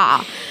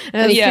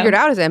 And he figured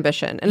out his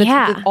ambition. And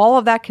it's all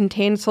of that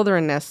contained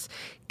Slytherinness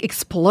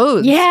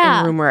explodes in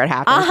the room where it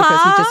happens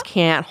because he just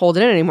can't hold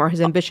it in anymore.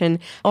 His ambition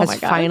has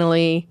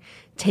finally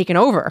taken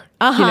over,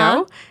 you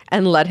know,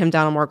 and led him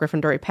down a more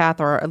Gryffindor-y path,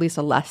 or at least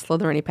a less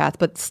Slytherin-y path,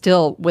 but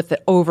still with the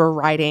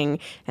overriding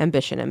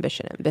ambition.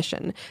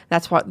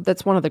 That's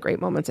one of the great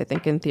moments, I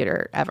think, in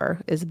theater ever,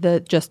 is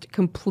the just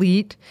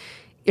complete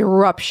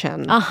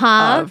eruption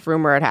of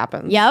Room Where It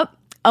Happens. Yep.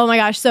 Oh my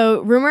gosh.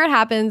 So Room Where It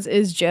Happens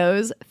is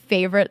Joe's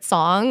favorite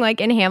song, like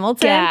in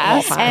Hamilton.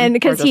 Yes. And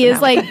because he is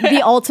like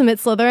the ultimate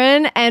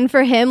Slytherin. And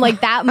for him,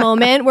 like that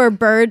moment where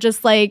Bird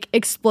just like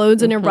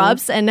explodes and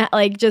erupts and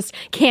like just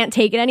can't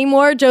take it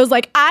anymore. Joe's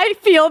like, I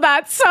feel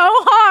that so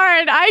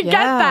hard. I get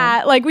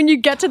that. Like when you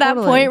get to that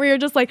point where you're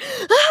just like,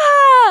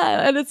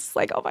 and it's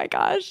like, oh my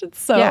gosh. It's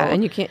so. Yeah.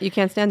 And you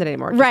can't stand it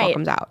anymore. It just all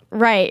comes out.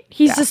 Right.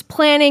 He's just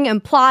planning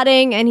and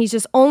plotting, and he's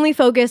just only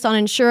focused on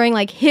ensuring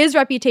like his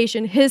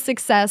reputation, his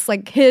success,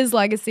 like his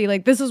legacy.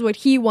 Like this is what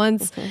he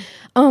wants.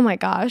 Oh my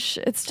gosh.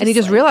 It's just, and he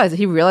just realized it.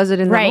 He realized it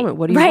in that moment.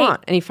 What do you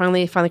want? And he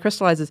finally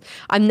crystallizes.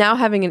 I'm now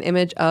having an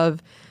image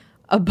of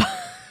the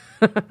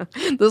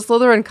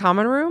Slytherin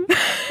common room,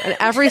 and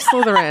every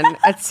Slytherin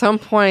at some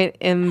point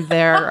in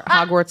their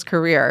Hogwarts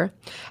career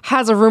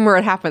has a Room Where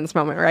It Happens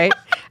moment, right?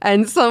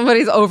 And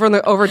somebody's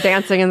over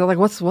dancing, and they're like,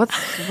 "What's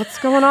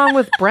going on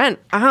with Brent?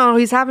 I don't know.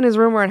 He's having his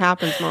Room Where It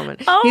Happens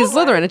moment. He's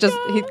Slytherin.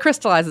 He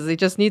crystallizes. He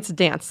just needs to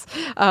dance."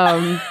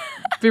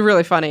 It'd be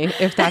really funny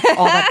if that's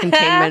all that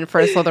containment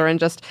for a Slytherin.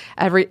 Just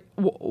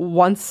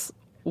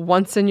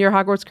once in your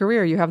Hogwarts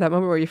career, you have that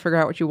moment where you figure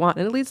out what you want,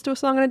 and it leads to a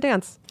song and a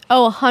dance.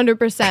 Oh,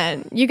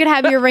 100%. You could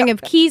have your Ring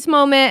of Keys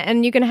moment,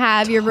 and you can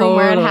have your Room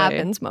Where It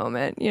Happens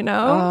moment, you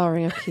know? Oh,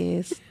 Ring of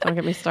Keys. Don't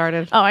get me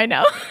started. Oh, I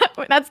know.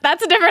 That's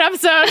a different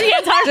episode. We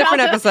can't talk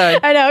different about episode.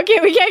 I know.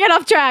 We can't get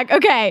off track.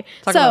 Okay.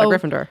 Talk about a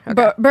Gryffindor.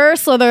 Okay. Burr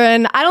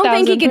Slytherin. I don't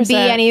think he could be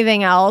 1000%.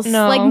 anything else.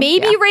 No. Like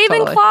maybe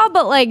Ravenclaw, totally.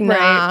 but like,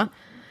 nah. Right.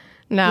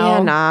 No.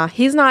 Yeah, nah.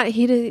 He's not.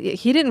 He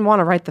didn't want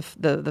to write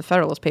the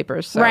Federalist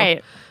Papers. So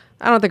Right.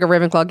 I don't think a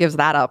Ravenclaw gives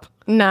that up.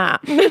 Nah.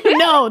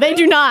 No, they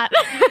do not.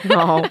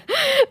 No.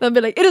 They'll be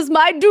like, it is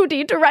my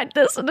duty to write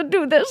this and to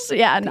do this.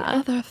 Yeah, nah.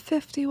 Other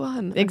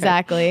 51.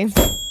 Exactly.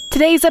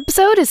 Today's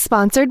episode is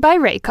sponsored by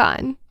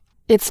Raycon.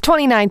 It's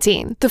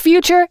 2019. The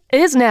future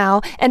is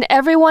now, and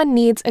everyone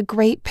needs a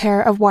great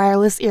pair of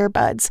wireless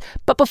earbuds.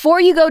 But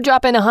before you go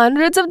dropping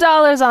hundreds of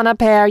dollars on a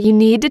pair, you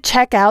need to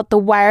check out the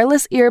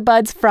wireless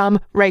earbuds from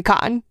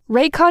Raycon.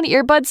 Raycon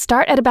earbuds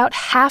start at about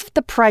half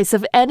the price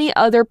of any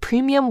other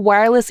premium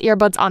wireless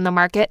earbuds on the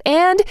market,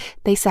 and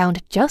they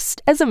sound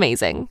just as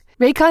amazing.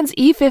 Raycon's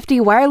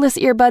E50 wireless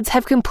earbuds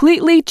have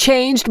completely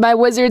changed my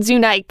Wizards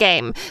Unite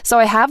game, so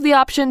I have the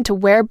option to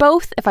wear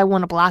both if I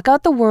want to block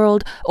out the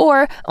world,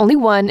 or only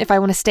one if I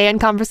want to stay in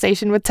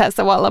conversation with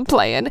Tessa while I'm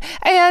playing.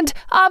 And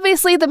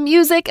obviously the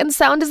music and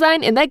sound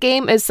design in that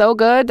game is so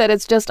good that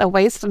it's just a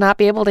waste to not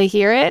be able to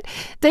hear it.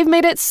 They've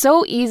made it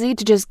so easy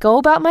to just go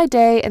about my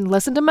day and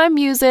listen to my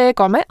music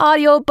or my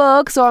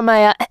audiobooks or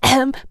my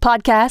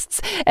podcasts,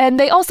 and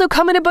they also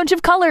come in a bunch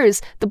of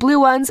colors. The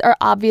blue ones are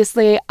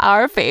obviously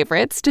our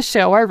favorites to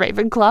show our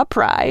Ravenclaw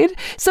pride.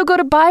 So go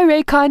to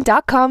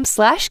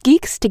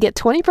buyraycon.com/geeks to get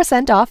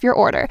 20% off your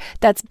order.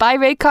 That's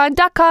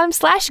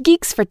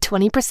buyraycon.com/geeks for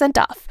 20%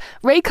 off.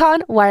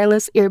 Raycon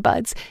wireless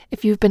earbuds.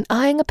 If you've been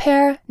eyeing a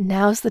pair,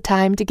 now's the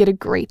time to get a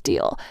great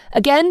deal.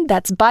 Again,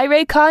 that's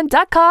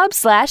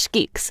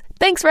buyraycon.com/geeks.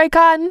 Thanks,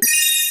 Raycon.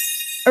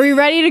 Are we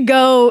ready to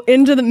go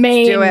into the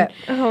main? Do it.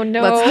 Oh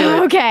no. Let's do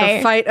it. Okay.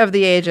 The fight of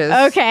the ages.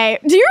 Okay.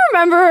 Do you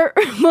remember,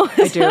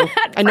 Melissa? I do.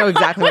 I know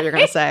exactly what you're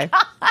going to say.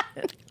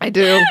 I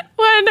do.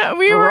 When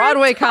we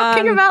Broadway were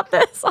talking Con. about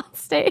this on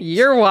stage.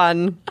 Year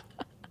one.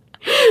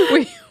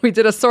 We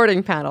did a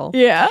sorting panel.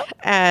 Yeah.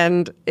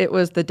 And it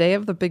was the day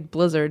of the big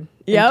blizzard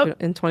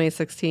Yep. in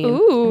 2016.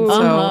 Ooh. And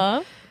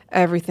so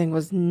Everything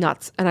was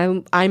nuts.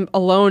 And I'm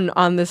alone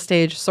on this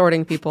stage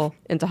sorting people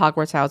into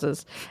Hogwarts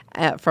houses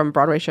from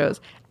Broadway shows.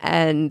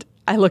 And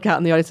I look out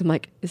in the audience. I'm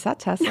like, is that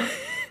Tessa?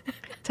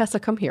 Tessa,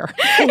 come here.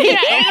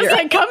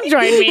 Come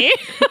join me.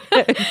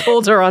 And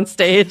pulled her on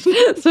stage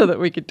so that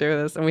we could do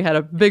this. And we had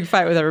a big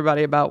fight with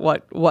everybody about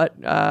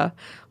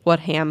what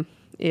Ham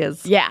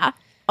is. Yeah.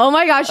 Oh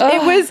my gosh,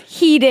 it was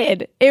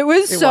heated. It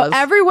was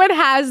everyone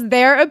has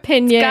their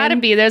opinion. Gotta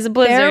be. There's a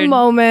blizzard. Their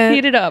moment.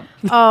 Heat it up.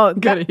 Oh,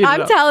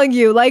 I'm telling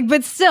you, like,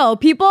 but still,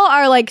 people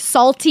are like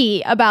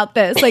salty about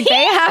this. Like,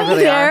 they have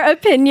really their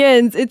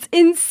opinions. It's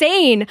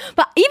insane.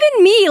 But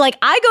even me, like,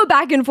 I go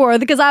back and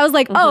forth because I was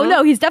like, oh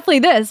no, he's definitely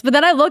this. But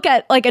then I look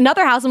at like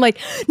another house, I'm like,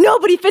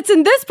 nobody fits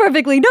in this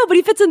perfectly.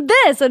 Nobody fits in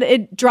this. And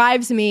it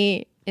drives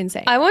me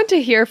insane. I want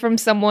to hear from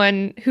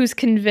someone who's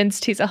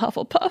convinced he's a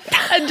Hufflepuff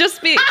and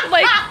just be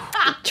like,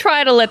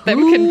 try to let them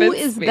convince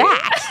is me.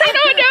 that? I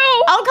don't know.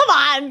 Oh,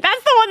 come on.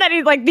 That's the one that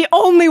he's like the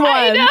only one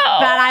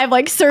that I've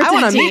like certainty.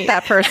 I want to meet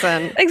that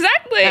person.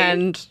 Exactly.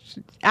 And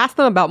ask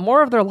them about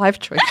more of their life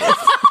choices.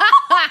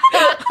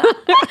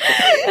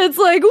 It's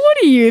like, what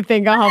do you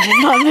think a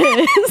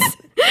Hufflepuff is?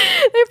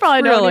 They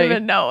probably don't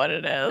even know what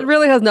it is. It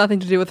really has nothing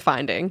to do with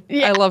finding.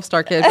 Yeah. I love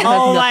Star Kids. It has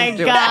Oh nothing my to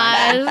do with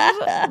finding.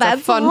 gosh.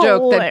 That's A fun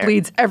joke that hilarious.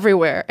 bleeds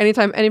everywhere.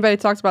 Anytime anybody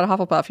talks about a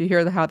Hufflepuff, you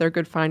hear how they're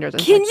good finders.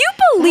 And it's Can like, you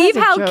believe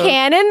that's a how joke.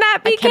 canon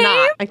that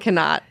became? I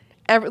cannot.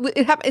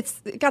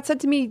 It got said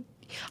to me.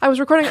 I was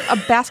recording a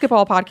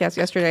basketball podcast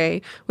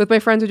yesterday with my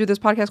friends who do this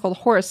podcast called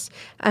Horse,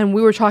 and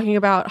we were talking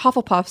about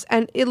Hufflepuffs,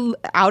 and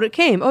it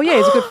came. Oh yeah,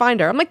 he's a good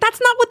finder. I'm like, that's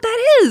not what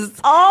that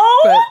is.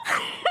 Oh.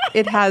 But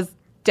it has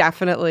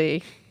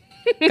definitely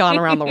gone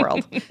around the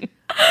world.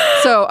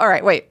 So, all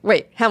right,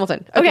 wait,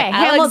 Hamilton. Okay,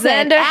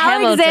 Alexander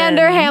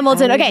Alexander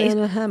Hamilton. Okay,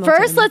 Alexander Hamilton.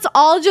 first let's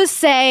all just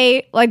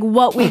say like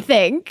what we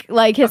think,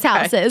 like his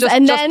house is, Just,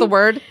 and just then the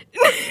word.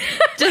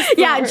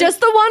 just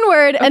the one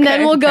word, and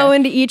then we'll go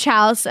into each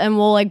house and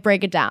we'll like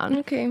break it down.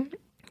 Okay.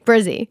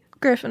 Brizzy,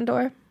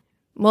 Gryffindor.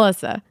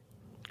 Melissa.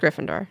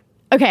 Gryffindor.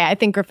 Okay, I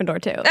think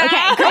Gryffindor too. Okay,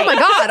 Oh my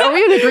God, are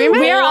we in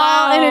agreement? we're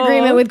all in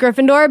agreement with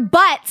Gryffindor,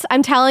 but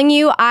I'm telling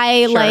you,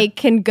 I like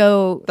can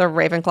go. The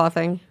Ravenclaw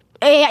thing.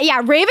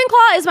 Yeah,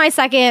 Ravenclaw is my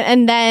second,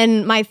 and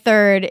then my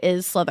third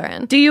is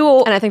Slytherin. Do you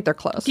And I think they're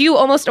close. do you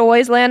almost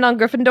always land on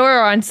Gryffindor,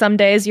 or on some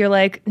days you're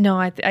like, no,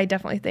 I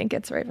definitely think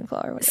it's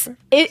Ravenclaw or whatever?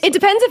 It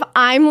depends if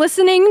I'm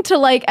listening to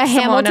like a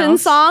Someone Hamilton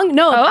else. song.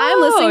 No, if I'm Oh,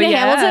 listening to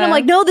yeah. Hamilton, I'm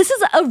like, no, this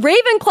is a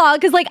Ravenclaw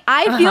because like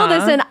I feel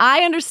this and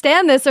I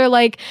understand this, or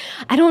like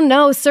I don't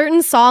know,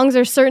 certain songs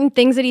or certain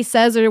things that he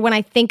says, or when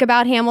I think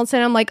about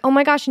Hamilton, I'm like, oh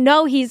my gosh,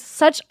 no, he's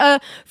such a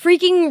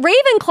freaking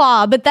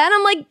Ravenclaw. But then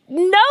I'm like,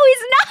 no,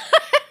 he's not.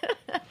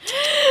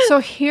 So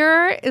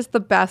here is the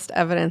best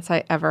evidence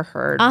I ever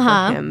heard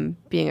for him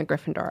being a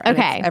Gryffindor. And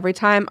Okay. it's every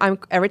time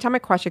I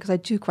question, because I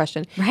do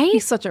question, Right?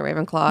 He's such a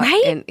Ravenclaw,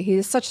 Right? and he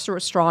has such sort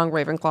of strong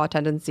Ravenclaw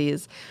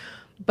tendencies.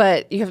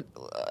 But you have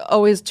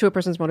always to a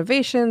person's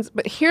motivations.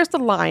 But here's the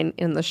line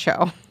in the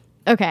show.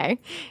 Okay.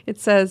 It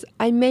says,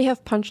 "I may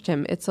have punched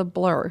him. It's a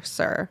blur,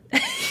 sir."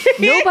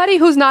 Nobody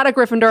who's not a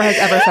Gryffindor has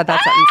ever said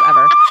that sentence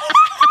ever.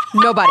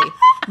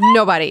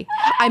 Nobody.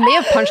 I may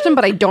have punched him,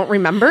 but I don't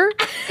remember.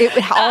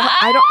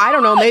 I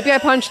don't know. Maybe I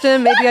punched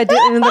him. Maybe I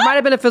didn't. And there might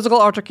have been a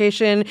physical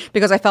altercation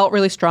because I felt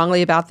really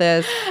strongly about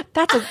this.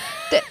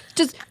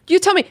 Just you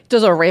tell me.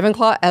 Does a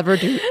Ravenclaw ever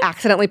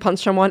accidentally punch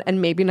someone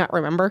and maybe not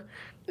remember?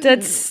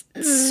 That's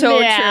so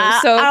Yeah,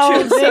 true. So I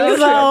don't true. think So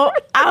so.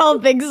 I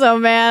don't think so,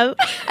 man.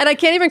 And I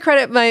can't even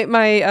credit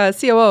my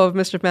COO of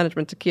Mischief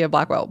Management, Takia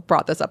Blackwell,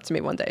 brought this up to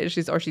me one day.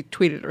 She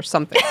tweeted or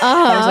something.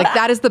 I was like,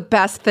 that is the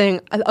best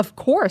thing. Of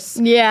course.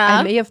 Yeah.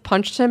 I may have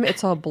punched him.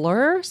 It's a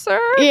blur, sir.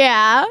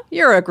 Yeah.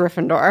 You're a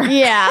Gryffindor.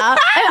 Yeah.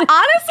 And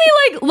honestly,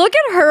 like, look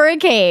at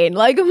Hurricane.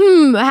 Like, how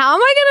am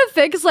I going to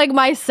fix, like,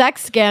 my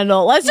sex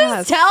scandal? Let's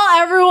just tell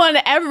everyone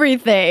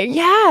everything.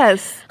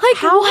 Yes. Like,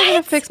 how am I going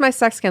what? to fix my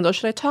sex scandal?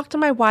 Should I talk to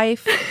my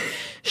wife?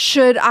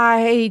 Should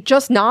I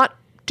just not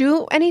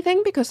do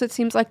anything because it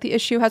seems like the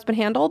issue has been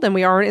handled and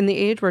we aren't in the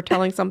age where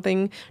telling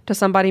something to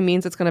somebody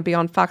means it's going to be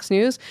on Fox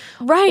News?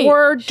 Right.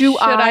 Or do should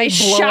I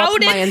blow shout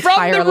up my it from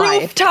entire the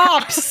life?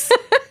 rooftops?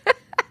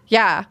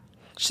 Yeah.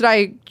 Should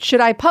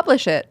I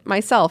publish it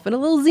myself in a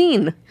little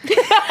zine?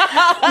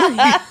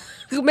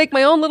 Make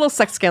my own little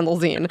sex scandal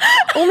zine.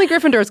 Only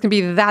Gryffindors can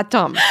be that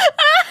dumb.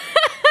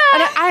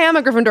 And I am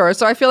a Gryffindor,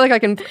 so I feel like I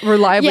can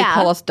reliably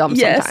call us dumb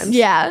sometimes.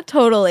 Yeah,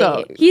 totally.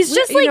 So, He's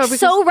just you know, like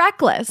so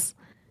reckless.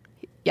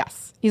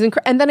 Yes. He's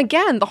and then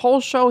again, the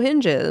whole show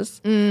hinges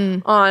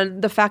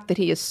on the fact that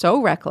he is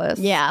so reckless.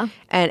 Yeah.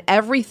 And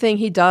everything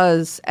he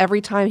does,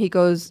 every time he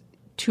goes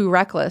too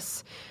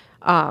reckless,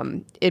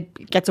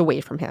 it gets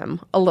away from him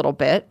a little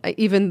bit.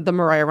 Even the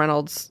Mariah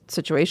Reynolds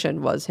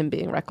situation was him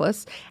being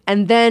reckless.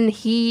 And then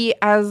he,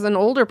 as an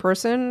older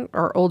person,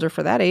 or older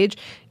for that age,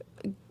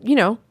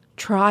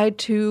 tried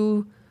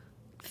to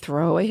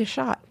throw away his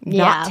shot,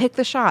 not take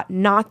the shot,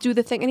 not do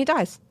the thing, and he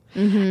dies.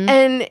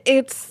 And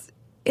it's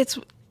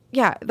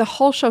the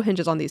whole show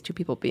hinges on these two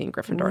people being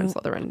Gryffindor and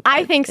Slytherin.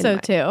 I think so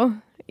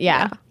too.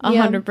 Yeah,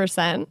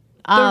 100%.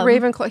 The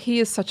Ravenclaw,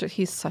 he's such a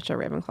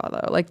Ravenclaw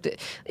though. Like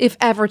if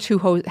ever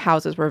two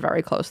houses were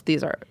very close,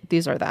 these are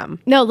them.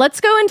 No, let's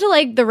go into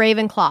like the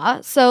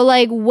Ravenclaw. So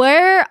like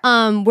where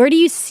do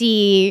you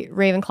see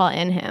Ravenclaw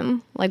in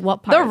him? Like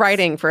what part? The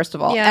writing, first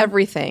of all,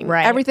 everything.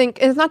 Right. Everything.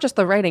 It's not just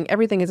the writing.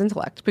 Everything is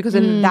intellect because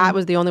then that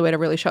was the only way to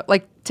really show.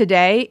 Like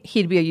today,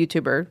 he'd be a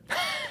YouTuber.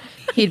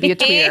 He'd be a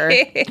tweeter.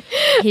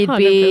 He'd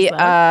be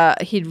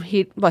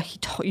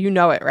you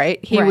know it, right?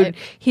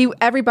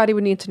 Everybody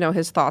would need to know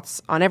his thoughts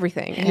on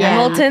everything.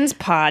 Hamilton's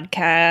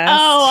podcast.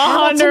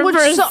 Oh,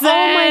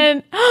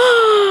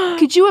 100%.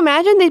 Could you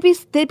imagine?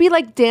 They'd be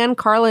like Dan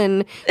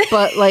Carlin,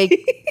 but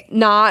like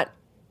not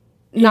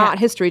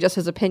history, just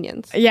his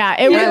opinions. Yeah,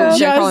 it was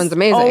Dan Carlin's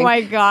amazing. Oh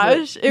my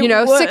gosh.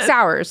 6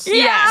 hours.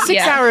 Yeah.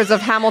 6 hours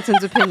of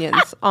Hamilton's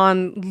opinions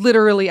on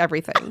literally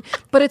everything.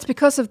 But it's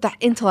because of that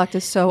intellect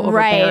is so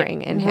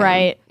overbearing in him.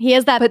 Right. He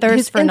has that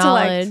thirst for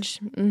knowledge.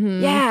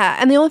 Mm-hmm. Yeah.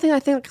 And the only thing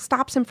I think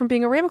stops him from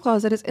being a Ravenclaw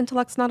is that his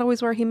intellect's not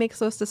always where he makes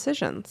those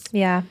decisions.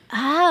 Yeah.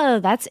 Oh,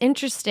 that's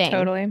interesting.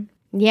 Totally.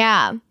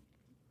 Yeah.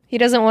 He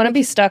doesn't want to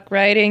be stuck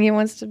writing. He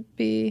wants to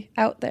be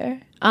out there.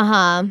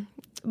 Uh-huh.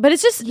 But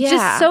it's just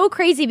so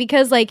crazy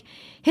because like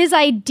his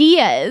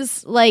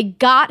ideas like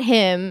got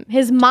him,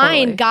 his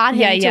mind got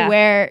him to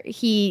where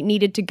he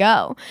needed to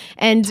go.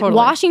 And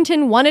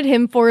Washington wanted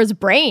him for his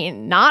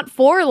brain, not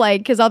for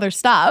like his other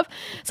stuff.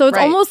 So it's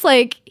almost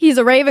like he's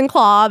a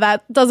Ravenclaw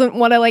that doesn't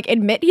want to like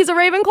admit he's a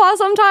Ravenclaw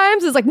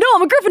sometimes. It's like, no,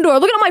 I'm a Gryffindor.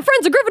 Look at all my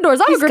friends are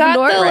Gryffindors. I'm a Gryffindor. He's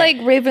got the like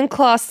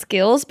Ravenclaw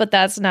skills, but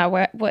that's not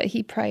what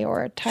he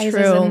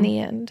prioritizes in the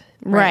end.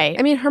 Right.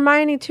 I mean,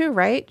 Hermione too,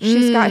 right?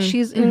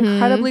 She's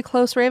incredibly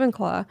close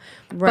Ravenclaw.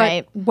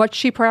 Right. But what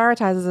she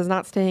prioritizes is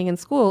not staying in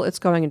school, it's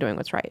going and doing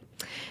what's right.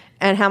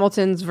 And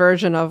Hamilton's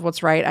version of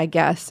what's right, I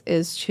guess,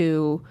 is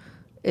to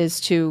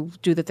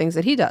do the things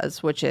that he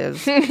does, which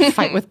is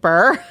fight with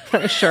Burr,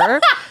 sure.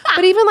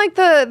 But even like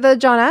the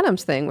John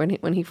Adams thing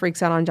when he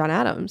freaks out on John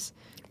Adams.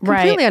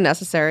 Completely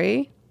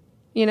unnecessary,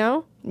 you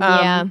know?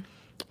 Yeah.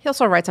 He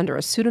also writes under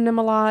a pseudonym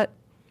a lot,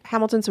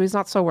 Hamilton, so he's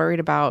not so worried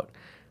about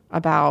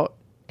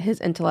his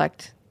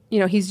intellect. You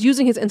know, he's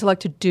using his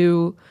intellect to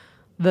do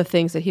the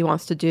things that he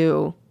wants to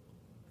do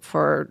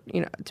for,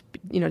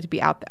 to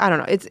be out there. I don't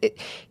know.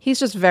 He's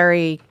just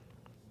very,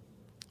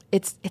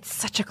 it's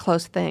such a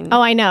close thing.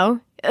 Oh, I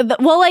know.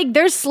 Well, like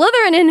there's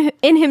Slytherin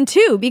in him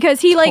too,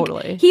 because he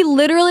he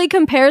literally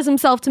compares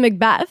himself to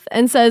Macbeth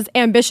and says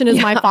ambition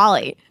is my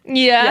folly.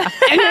 Yeah.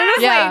 And then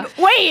it's like,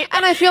 wait.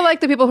 And I feel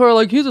like the people who are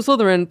like, he's a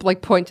Slytherin,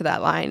 like point to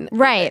that line.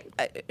 Right.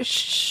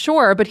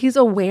 Sure, but he's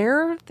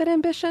aware that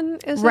ambition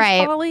is his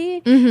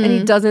folly, and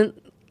he doesn't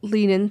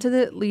lead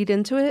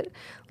into it.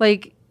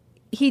 Like,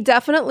 he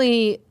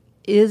definitely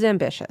is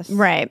ambitious.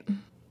 Right.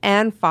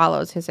 And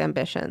follows his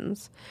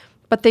ambitions.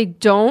 But they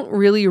don't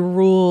really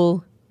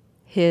rule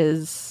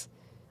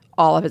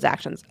all of his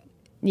actions.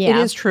 Yeah. It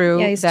is true.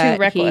 Yeah, he's that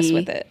too reckless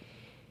with it.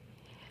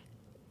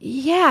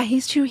 Yeah, he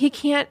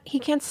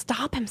can't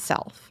stop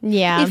himself.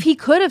 Yeah. If he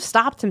could have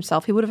stopped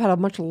himself, he would have had a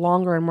much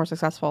longer and more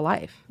successful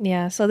life.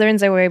 Yeah,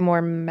 Slytherins are way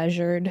more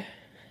measured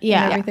in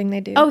everything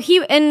they do. Oh,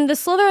 and the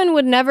Slytherin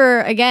would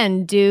never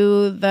again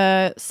do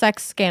the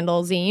sex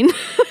scandal zine.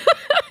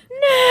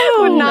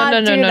 Would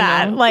not do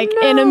that. No. Like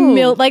in a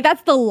like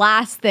that's the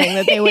last thing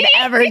that they would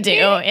ever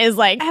do is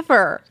like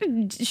Ever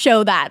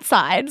show that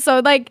side.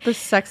 So like the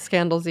sex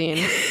scandal zine.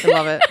 I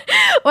love it.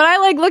 When I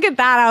like look at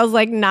that, I was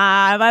like,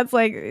 nah, that's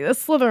like a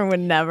Slytherin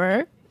would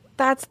never.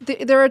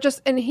 There are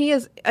just, and he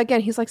is, again,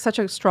 he's like such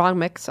a strong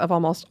mix of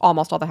almost all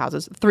the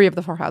houses, 3 of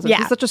the 4 houses. Yeah.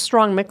 He's such a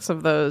strong mix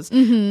of those.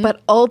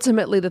 But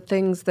ultimately the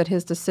things that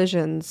his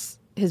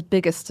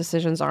biggest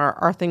decisions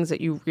are things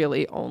that you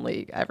really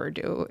only ever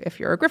do if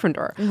you're a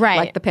Gryffindor. Right.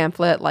 Like the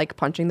pamphlet, like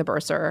punching the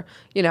bursar,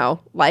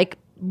 like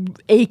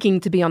aching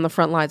to be on the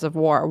front lines of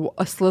war.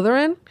 A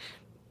Slytherin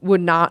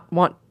would not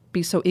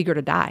be so eager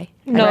to die.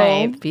 No.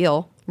 I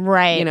feel.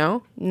 Right.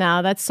 No,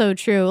 that's so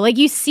true. Like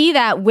you see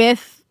that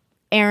with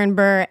Aaron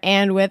Burr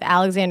and with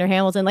Alexander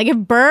Hamilton. Like if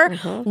Burr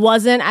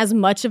wasn't as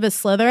much of a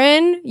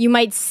Slytherin, you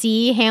might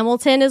see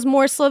Hamilton as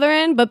more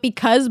Slytherin, but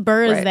because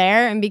Burr is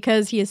there and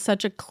because he is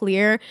such a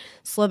clear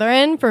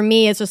Slytherin, for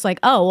me it's just like,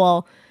 oh,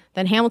 well,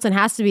 then Hamilton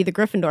has to be the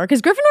Gryffindor,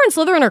 because Gryffindor and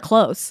Slytherin are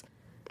close.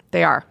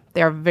 They are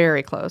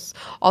very close.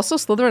 Also,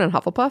 Slytherin and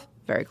Hufflepuff,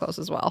 very close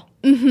as well.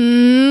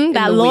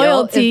 That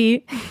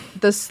loyalty.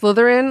 The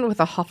Slytherin with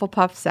a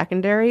Hufflepuff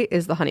secondary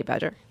is the Honey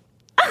Badger.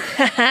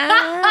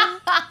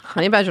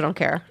 Honey Badger don't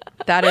care.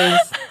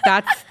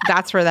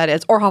 That's where that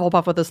is. Or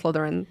Hufflepuff with a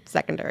Slytherin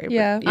secondary.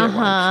 Yeah.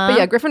 But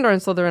yeah, Gryffindor and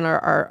Slytherin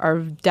are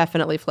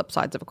definitely flip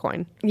sides of a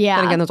coin. Yeah.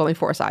 And again, there's only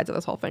 4 sides of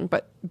this whole thing,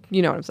 but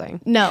you know what I'm saying.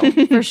 No,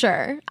 for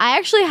sure. I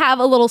actually have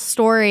a little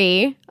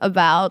story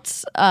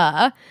about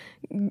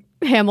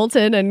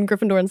Hamilton and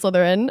Gryffindor and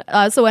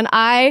Slytherin. So when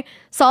I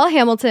saw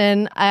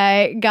Hamilton,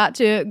 I got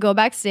to go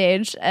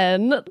backstage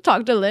and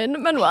talk to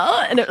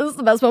Lin-Manuel, and it was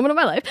the best moment of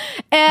my life.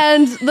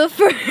 And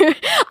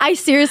I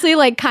seriously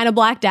like kind of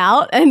blacked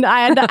out, and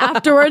I had to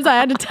afterwards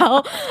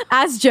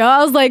ask Joe.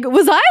 I was like,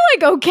 was I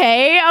like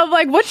okay? I'm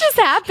like, what just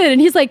happened?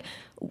 And he's like,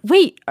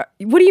 wait,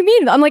 what do you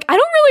mean? I'm like, I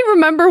don't really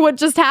remember what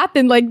just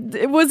happened. Like,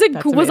 was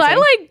I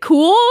like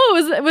cool?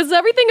 Was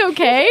everything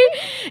okay?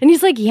 And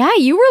he's like, yeah,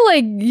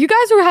 you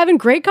guys were having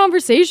great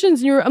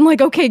conversations. And I'm like,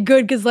 okay,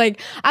 good. Cause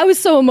like, I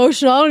was so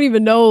emotional. I don't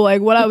even know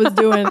like what I was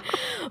doing.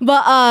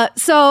 But,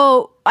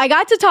 so I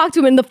got to talk to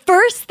him, and the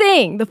first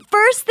thing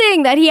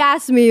that he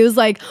asked me was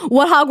like,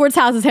 what Hogwarts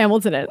house is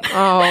Hamilton in?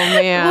 Oh,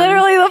 man.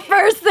 Literally the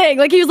first thing.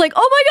 Like, he was like,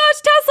 oh my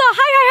gosh, Tessa,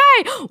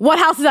 hi. What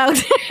house is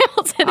Alexander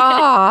Hamilton in?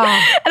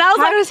 And I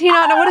was How does he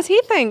not know? What does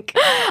he think?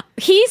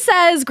 He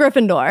says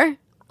Gryffindor.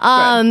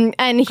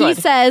 And he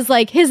says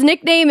like his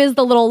nickname is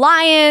the little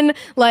lion.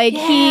 Like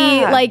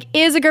he like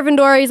is a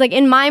Gryffindor. He's like,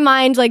 in my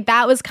mind, like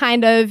that was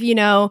kind of, you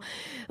know,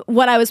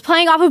 what I was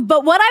playing off of.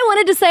 But what I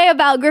wanted to say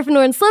about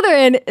Gryffindor and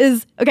Slytherin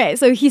is, okay,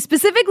 so he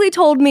specifically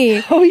told me,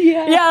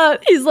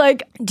 he's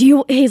like,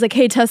 he's like,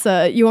 hey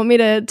Tessa, you want me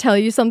to tell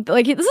you something?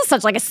 Like, this is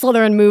such like a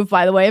Slytherin move,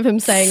 by the way, of him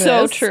saying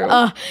so this. true.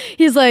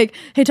 He's like,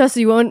 hey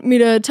Tessa, you want me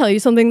to tell you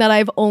something that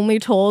I've only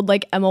told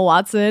like Emma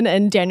Watson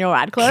and Daniel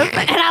Radcliffe?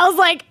 And I was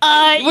like,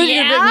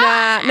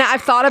 yeah. Nah,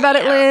 I've thought about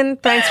it, Lynn.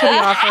 Thanks for the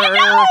offer. I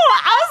know.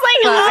 I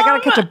was like, I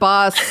gotta catch a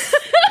bus,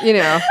 you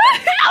know. I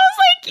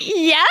was like,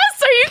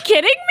 yes, are you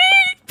kidding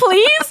me?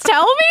 Please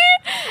tell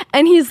me.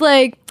 And he's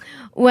like,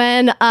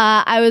 when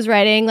I was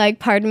writing like,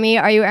 pardon me,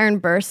 are you Aaron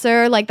Burr,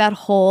 sir? Like that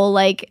whole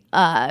like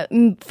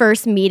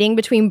first meeting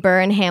between Burr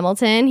and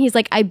Hamilton, he's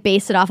like, I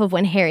based it off of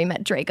when Harry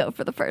met Draco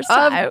for the first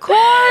time. Of course.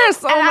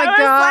 Oh And my I was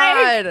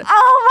God. like,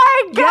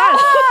 oh my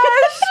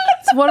gosh.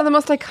 It's one of the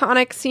most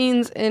iconic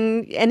scenes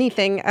in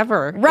anything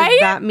ever. Right? Is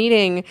that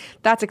meeting.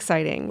 That's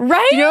exciting.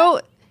 Right? You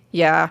know,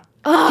 yeah.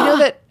 You know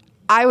that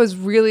I was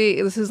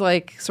really, this is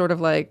like sort of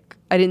like,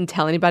 I didn't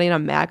tell anybody and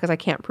I'm mad because I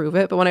can't prove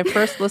it. But when I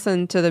first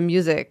listened to the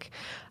music,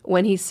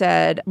 when he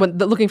said,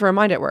 looking for a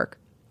mind at work,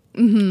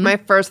 my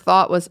first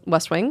thought was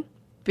West Wing,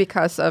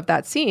 because of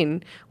that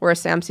scene where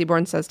Sam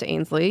Seaborn says to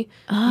Ainsley,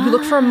 you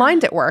look for a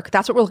mind at work.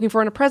 That's what we're looking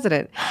for in a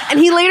president. And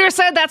he later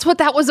said that's what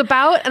that was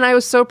about. And I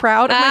was so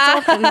proud of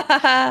myself. And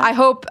I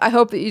hope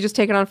that you just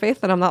take it on faith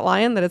that I'm not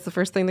lying, that it's the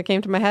first thing that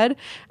came to my head.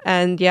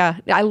 And yeah,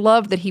 I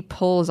love that he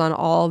pulls on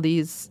all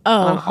these,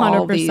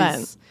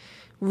 100%.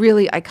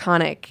 really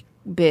iconic,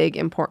 big,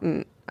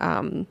 important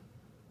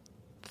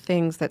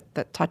things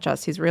that touch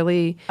us. He's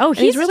really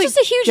he's really just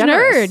a huge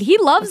generous nerd. He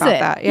loves it.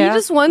 That, yeah. He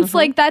just wants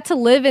like that to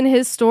live in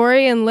his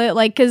story and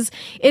like, because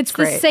it's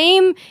the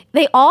same.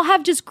 They all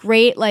have just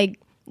great like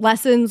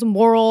lessons,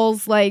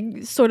 morals,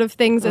 like sort of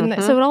things,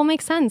 and so it all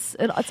makes sense.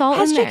 It's all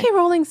Has in there. J.K.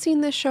 Rowling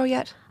seen this show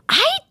yet?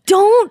 I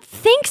don't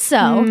think so.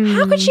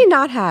 How could she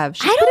not have?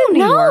 She's I been in don't New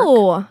York.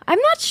 know. I'm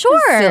not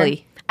sure.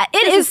 Silly.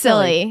 It is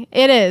silly.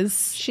 It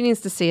is. She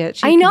needs to see it.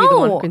 She I can be the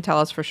one know. who can tell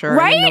us for sure.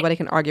 Right? And nobody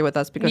can argue with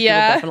us because she will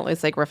definitely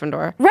say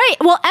Gryffindor. Right.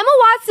 Well, Emma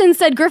Watson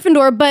said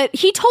Gryffindor, but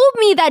he told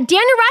me that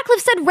Daniel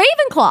Radcliffe said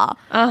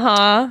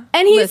Ravenclaw.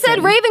 And he said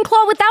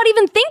Ravenclaw without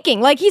even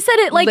thinking. Like, he said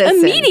it like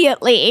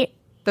immediately.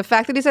 The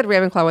fact that he said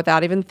Ravenclaw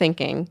without even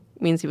thinking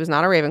means he was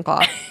not a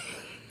Ravenclaw.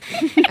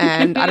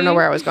 And I don't know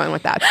where I was going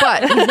with that,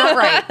 but he's not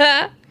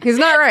right. He's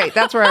not right.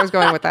 That's where I was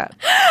going with that.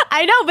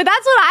 I know, but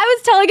that's what I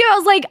was telling him. I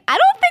was like, I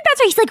don't think that's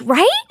right. He's like,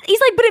 right?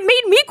 He's like, but it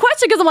made me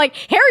question because I'm like,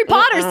 Harry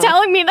Potter's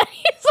telling me that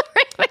he's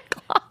a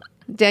Ravenclaw.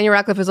 Daniel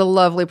Radcliffe is a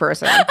lovely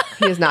person.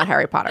 He is not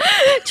Harry Potter.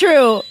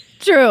 True.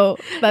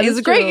 That is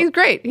great. true.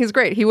 He's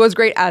great. He was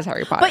great as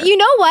Harry Potter. But you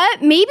know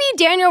what? Maybe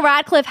Daniel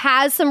Radcliffe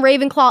has some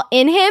Ravenclaw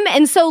in him.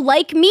 And so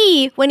like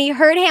me, when he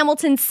heard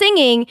Hamilton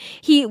singing,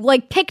 he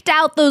like picked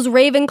out those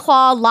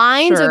Ravenclaw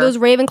lines or those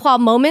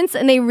Ravenclaw moments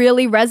and they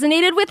really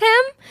resonated with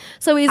him.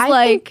 So he's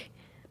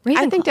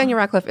I think Daniel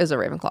Radcliffe is a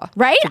Ravenclaw.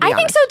 Right? I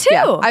think so too.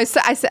 Yeah. I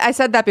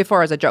said that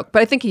before as a joke,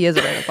 but I think he is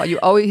a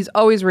Ravenclaw. He's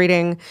always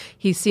reading.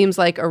 He seems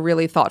like a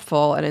really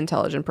thoughtful and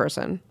intelligent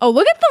person. Oh,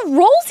 look at the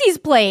roles he's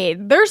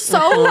played. They're so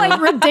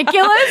like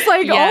ridiculous.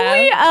 Like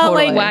only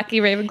totally. Like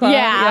wacky Ravenclaw.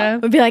 Yeah.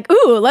 Would be like,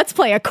 ooh, let's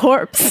play a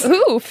corpse.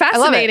 Ooh,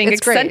 fascinating, It's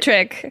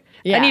eccentric.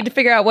 Yeah. I need to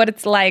figure out what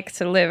it's like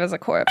to live as a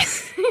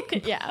corpse.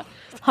 Yeah.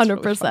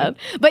 100%.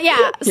 But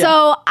yeah,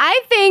 so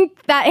I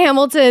think that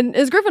Hamilton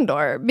is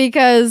Gryffindor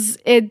because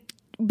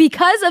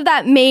of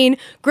that main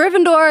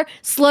Gryffindor,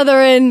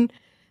 Slytherin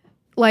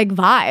like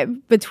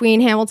vibe between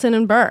Hamilton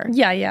and Burr.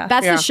 Yeah.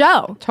 That's the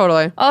show.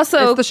 Totally.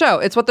 Also, it's the show.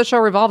 It's what the show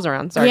revolves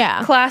around. Sorry.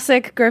 Yeah.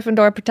 Classic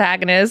Gryffindor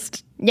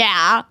protagonist.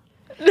 Yeah.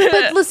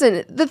 But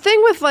listen, the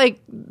thing with like,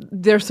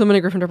 there's so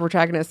many Gryffindor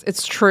protagonists.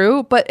 It's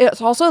true, but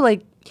it's also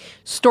like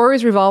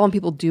stories revolve on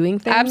people doing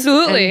things.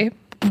 Absolutely.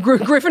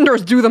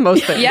 Gryffindors do the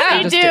most things. Yeah,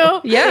 They just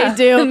do. Yeah. They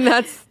do. And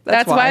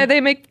that's why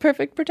they make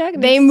perfect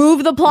protagonists. They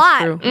move the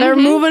plot. true. They're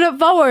moving it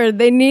forward.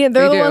 They're the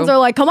do. ones that are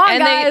like, come on, and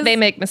guys. they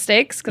make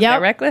mistakes because Yep.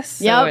 they're reckless.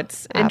 So Yep.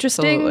 it's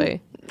interesting.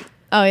 Absolutely.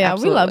 Oh yeah,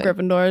 we love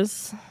Absolutely.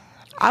 Gryffindors.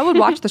 I would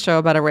watch the show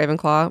about a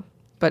Ravenclaw,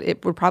 but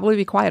it would probably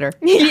be quieter.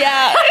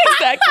 Yeah,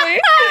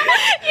 exactly.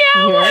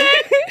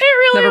 It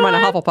really Never mind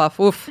a would. Hufflepuff.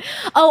 Oof.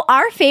 Oh,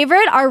 our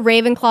favorite are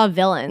Ravenclaw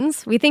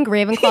villains. We think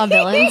Ravenclaw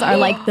villains are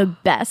like the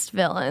best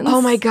villains.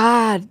 Oh my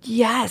God.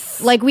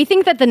 Yes. Like we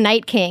think that the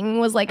Night King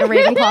was like a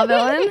Ravenclaw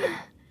villain.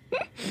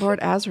 Lord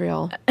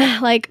Asriel.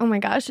 Like, oh my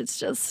gosh, it's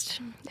just...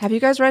 Have you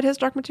guys read his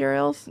Dark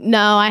Materials?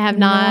 No, I have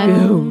not.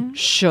 You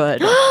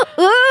should. Ooh,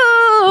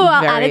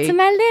 I'll add it to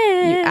my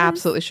You list.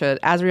 absolutely should.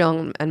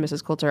 Asriel and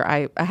Mrs. Coulter.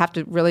 I have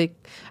to really.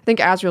 I think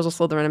Asriel's a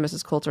Slytherin and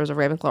Mrs. Coulter is a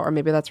Ravenclaw, or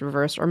maybe that's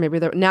reversed, or maybe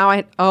they're now.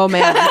 Oh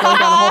man, I'm going down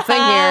the whole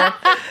thing here.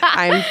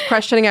 I'm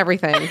questioning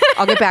everything.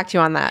 I'll get back to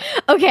you on that.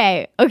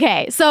 Okay.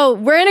 So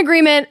we're in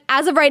agreement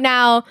as of right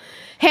now.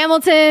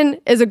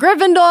 Hamilton is a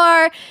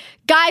Gryffindor.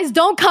 Guys,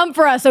 don't come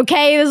for us,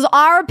 okay? This is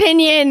our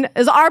opinion.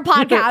 This is our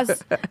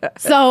podcast.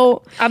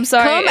 So I'm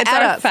sorry. Come it's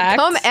at our us.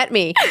 facts. Come at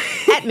me.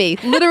 At me.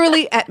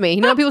 Literally at me.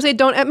 You know when people say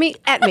don't at me?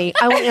 At me.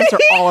 I will answer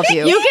all of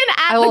you. you can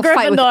at I will the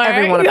fight with Gryffindor.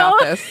 everyone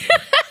about this.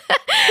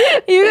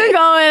 You can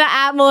go in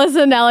at Melissa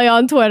Anelli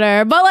on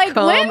Twitter. But like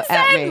Come Lynn at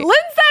said me. he's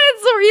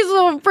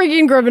a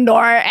freaking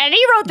Gryffindor and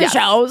he wrote the Yes.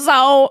 show.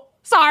 So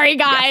sorry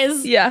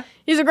guys. Yeah.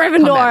 He's a Come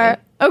Gryffindor.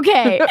 at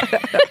Okay.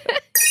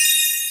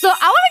 So I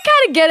want to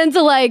kind of get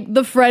into like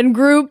the friend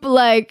group,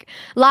 like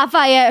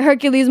Lafayette,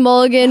 Hercules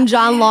Mulligan,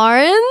 John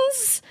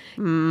Lawrence.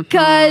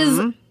 Because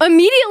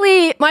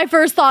immediately my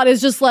first thought is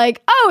just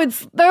like,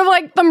 they're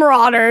like the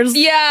Marauders.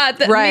 Yeah,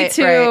 me Right,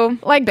 too.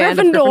 right. Like Band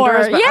of Gryffindor.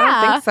 Gryffindors, but Yeah.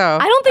 I don't think so.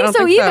 I don't think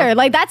so either.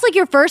 Like that's like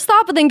your first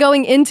thought, but then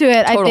going into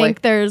it, I Totally.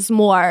 think there's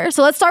more.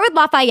 So let's start with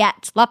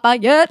Lafayette.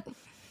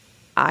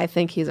 I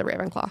think he's a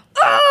Ravenclaw.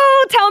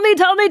 Oh, tell me.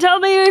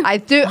 I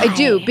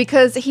do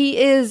because he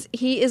is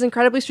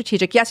incredibly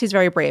strategic. Yes, he's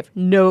very brave,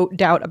 no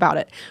doubt about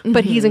it.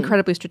 But he's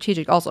incredibly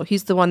strategic also.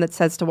 He's the one that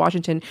says to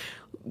Washington,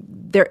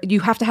 you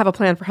have to have a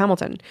plan for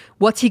Hamilton.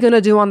 What's he going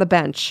to do on the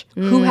bench?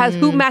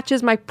 Who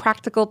matches my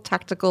practical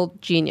tactical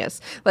genius?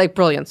 Like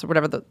brilliance or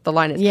whatever the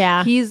line is.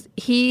 Yeah.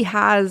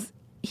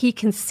 He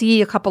can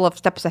see a couple of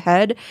steps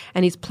ahead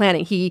and he's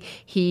planning.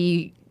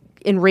 He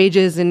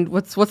enrages and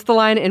what's the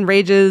line?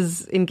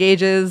 Engages,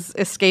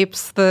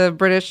 escapes the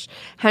British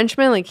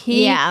henchman. Like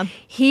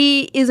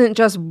he isn't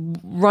just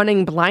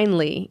running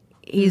blindly.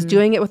 He's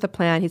doing it with a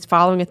plan. He's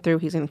following it through.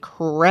 He's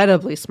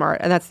incredibly smart,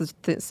 and that's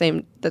the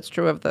same. That's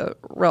true of the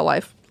real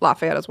life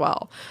Lafayette as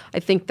well. I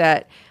think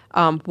that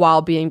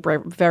while being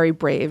brave, very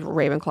brave,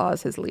 Ravenclaw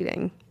is his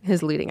leading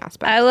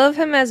aspect. I love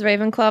him as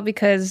Ravenclaw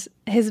because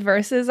his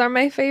verses are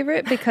my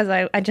favorite because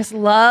I just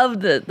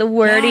love the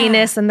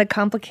wordiness and the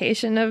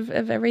complication of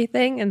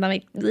everything. And I'm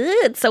like,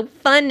 it's so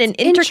fun and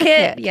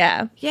intricate.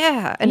 Yeah.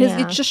 Yeah. And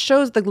it just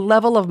shows the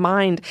level of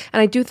mind.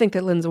 And I do think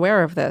that Lynn's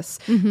aware of this.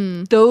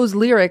 Those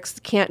lyrics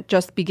can't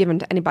just be given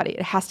to anybody.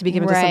 It has to be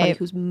given to somebody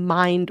whose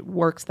mind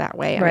works that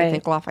way. And I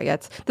think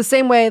Lafayette's the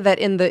same way that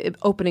in the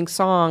opening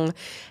song,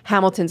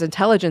 Hamilton's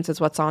intelligence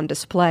is what's on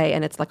display.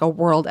 And it's like a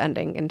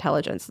world-ending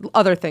intelligence.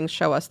 Other things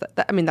show us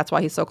that I mean, that's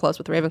why he's so close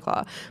with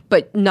Ravenclaw.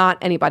 But not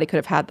anybody could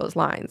have had those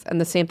lines. And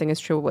the same thing is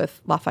true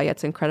with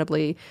Lafayette's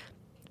incredibly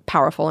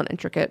powerful and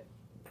intricate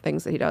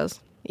things that he does.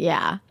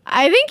 Yeah.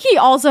 I think he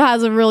also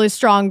has a really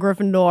strong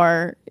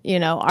Gryffindor,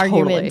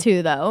 argument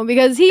too, though,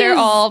 because they're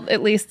all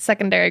at least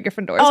secondary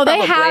Gryffindors. Oh,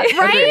 they probably. have,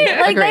 right?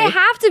 Like Agree. they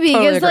have to be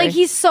Totally because like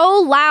agree. he's so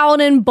loud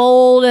and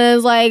bold and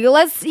is like,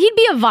 he'd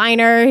be a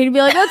viner. He'd be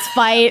like, let's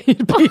fight.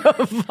 He'd be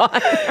a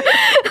viner.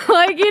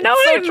 Like, you know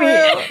what I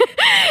mean?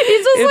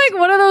 He's just like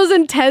one of those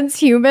intense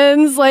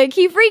humans. Like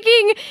he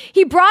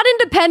brought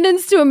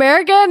independence to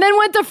America and then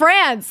went to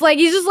France. Like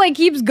he's just like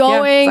keeps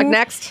going. Yeah, it's like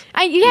next.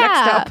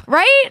 Next up.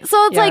 Right?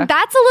 So it's like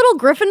that's a little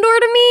Gryffindor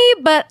to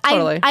me, but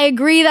Totally. I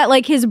agree that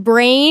like his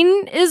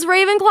brain is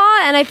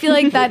Ravenclaw, and I feel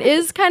like that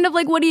is kind of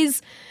like what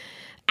he's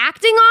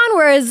acting on,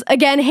 whereas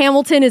again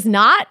Hamilton is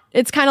not.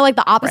 It's kind of like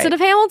the opposite of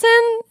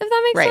Hamilton, if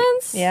that makes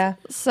sense. Yeah.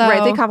 So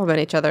They complement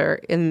each other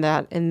in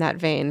that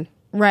vein.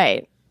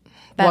 Right.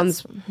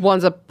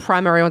 One's a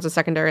primary, one's a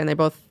secondary, and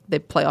they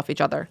play off each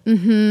other.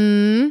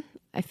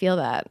 I feel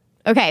that.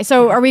 Okay,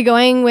 so are we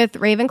going with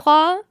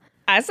Ravenclaw?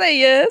 I say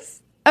yes.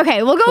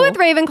 Okay, we'll go with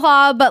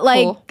Ravenclaw, but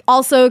like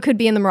also could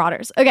be in the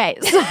Marauders. Okay,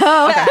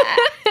 so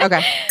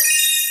Okay.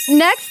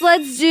 next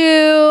let's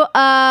do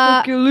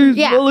Hercules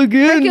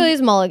Mulligan.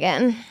 Hercules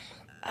Mulligan.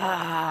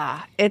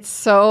 It's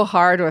so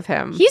hard with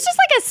him. He's just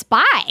like a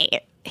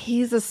spy.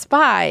 He's a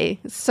spy.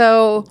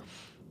 So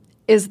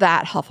is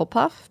that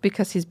Hufflepuff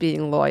because he's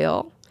being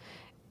loyal?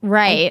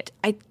 Right.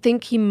 I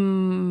think he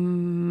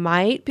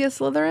might be a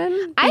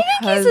Slytherin. I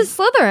think he's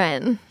a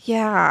Slytherin.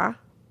 Yeah.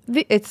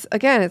 It's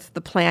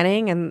the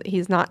planning, and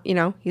he's not,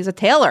 he's a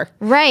tailor.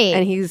 Right.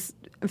 And he's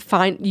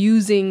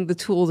using the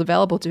tools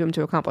available to him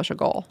to accomplish a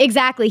goal.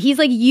 Exactly. He's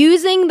like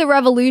using the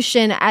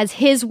revolution as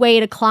his way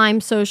to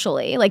climb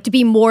socially, like to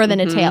be more than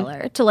a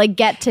tailor, to like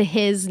get to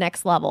his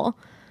next level.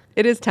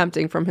 It is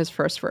tempting from his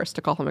first verse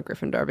to call him a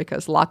Gryffindor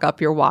because lock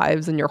up your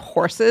wives and your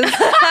horses.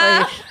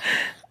 Like,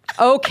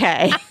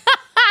 okay.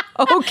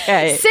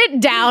 Okay. Sit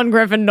down,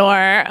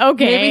 Gryffindor.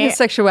 Okay. Maybe his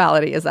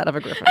sexuality is that of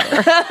a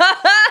Gryffindor.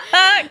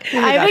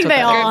 I think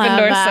they all have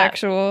Gryffindor that.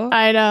 sexual.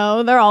 I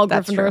know. They're all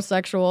That's Gryffindor true.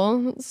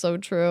 sexual. So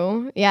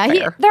true. Yeah,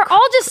 Fair. they're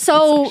all just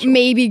so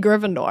maybe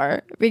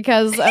Gryffindor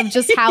because of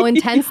just how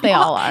intense they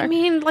all I are.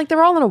 mean, like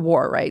they're all in a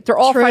war, right? They're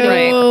all True. fighting.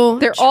 Right.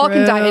 They're all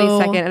can die any True.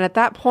 second, and at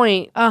that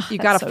point, you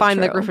got to so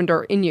find the true.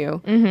 Gryffindor in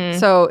you.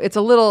 So it's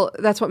a little.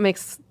 That's what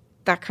makes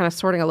that kind of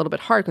sorting a little bit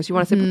hard because you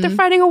want to say, but they're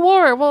fighting a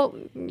war. Well,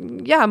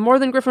 yeah, more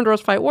than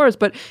Gryffindors fight wars,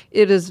 but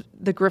it is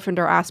the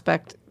Gryffindor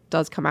aspect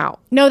does come out.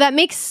 No,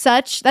 that's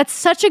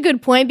such a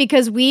good point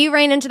because we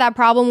ran into that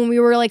problem when we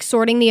were like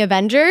sorting the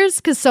Avengers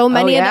because so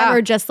many of them yeah.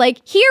 are just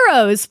like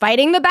heroes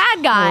fighting the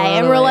bad guy.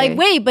 And we're like,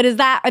 wait, but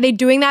are they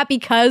doing that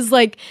because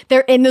like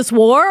they're in this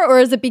war or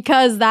is it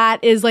because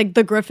that is like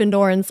the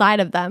Gryffindor inside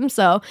of them?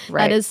 So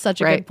Right, that is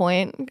such a right. good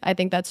point. I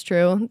think that's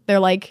true. They're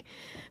like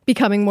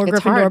becoming more It's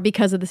Gryffindor hard.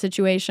 because of the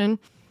situation.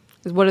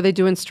 What do they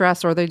do in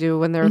stress or they do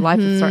when their life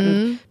is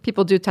starting?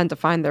 People do tend to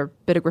find their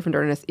bit of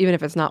Gryffindorness, even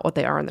if it's not what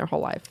they are in their whole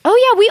life. Oh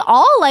yeah, we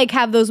all like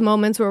have those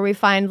moments where we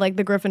find like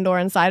the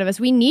Gryffindor inside of us.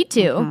 We need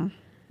to.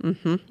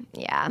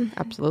 Yeah,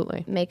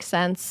 Absolutely. makes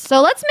sense.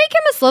 So let's make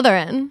him a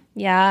Slytherin.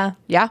 Yeah.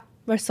 Yeah.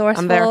 We're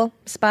I'm there. resourceful,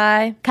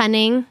 spy,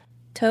 Cunning.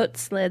 tote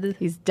slid.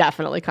 He's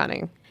definitely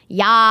cunning.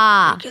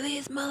 Yeah.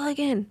 Julius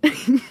Mulligan.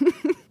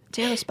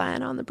 Taylor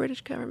spying on the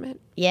British government.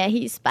 Yeah,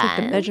 he's The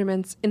fine.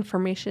 measurements,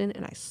 information,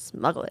 and I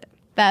smuggle it.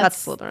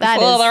 That's Slytherin.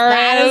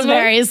 That is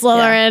very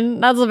Slytherin.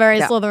 That's a very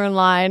Yeah. Slytherin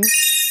line.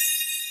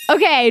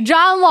 Okay,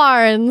 John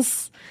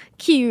Lawrence.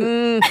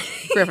 Cute.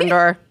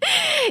 Gryffindor.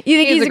 You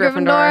think he's a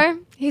Gryffindor?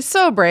 He's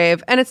so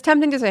brave, and it's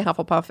tempting to say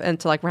Hufflepuff and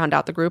to like round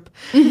out the group,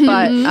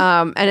 but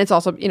and it's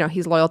also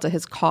he's loyal to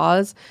his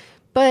cause,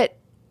 but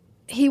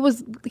he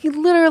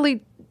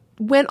literally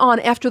went on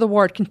after the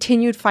war,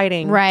 continued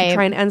fighting Right. to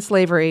try and end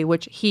slavery,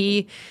 which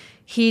he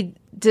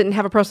didn't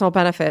have a personal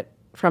benefit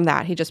from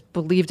that. He just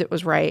believed it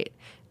was right,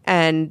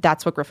 and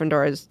that's what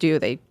Gryffindors do.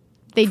 They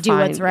do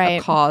what's find right.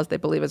 a cause they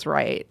believe is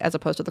right, as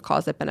opposed to the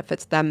cause that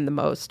benefits them the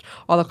most,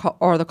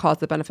 or the cause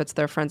that benefits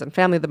their friends and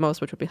family the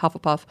most, which would be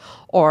Hufflepuff,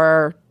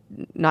 or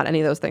not any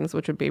of those things,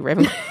 which would be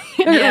Ravenclaw.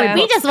 Yeah.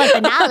 We just want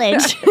the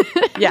knowledge.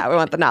 Yeah, we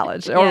want the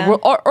knowledge, Yeah.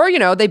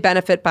 or they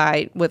benefit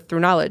through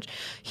knowledge.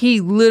 He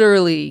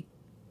literally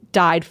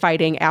died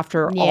fighting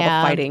after all the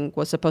Yeah. fighting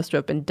was supposed to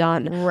have been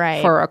done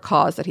Right. for a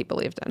cause that he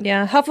believed in.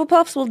 Yeah,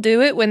 Hufflepuffs will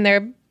do it when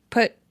they're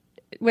put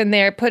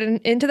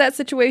into that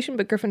situation,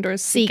 but Gryffindors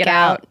seek it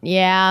out.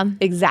 Yeah,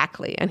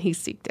 Exactly, and he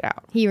seeked it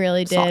out. he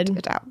really Sought did.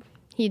 it out.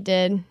 He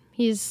did.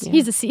 He's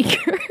a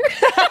seeker.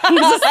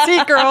 He's a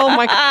seeker. Oh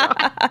my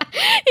god.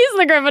 He's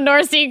the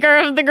Gryffindor seeker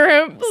of the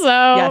group. So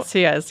Yes,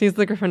 he is. He's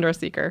the Gryffindor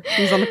seeker.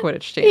 He's on the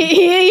Quidditch team.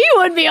 he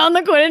would be on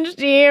the Quidditch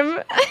team.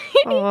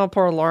 Oh,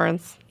 poor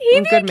Lawrence. He'd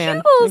A be good a man.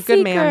 cute little A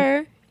good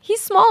man. seeker.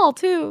 He's small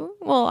too.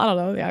 Well, I don't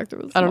know. The actor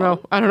was. I Small.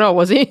 don't know.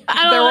 Was he?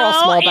 I don't They were all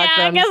know. small back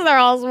Yeah, then. I guess they're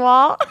all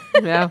small.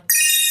 Yeah.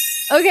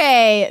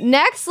 Okay,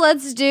 next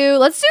let's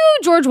do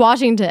George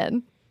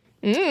Washington.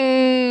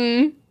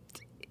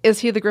 Is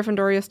he the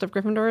Gryffindoriest of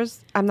Gryffindors?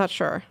 I'm not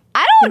sure.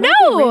 I don't might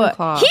be know.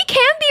 Ravenclaw. He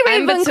can be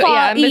I'm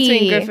Ravenclaw.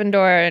 between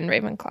Gryffindor and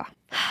Ravenclaw.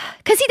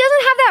 Because he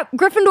doesn't have that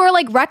Gryffindor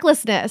like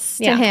recklessness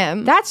to Yeah.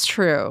 him. That's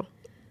true.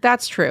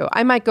 That's true.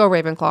 I might go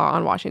Ravenclaw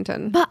on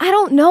Washington. But I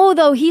don't know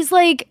though. He's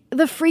like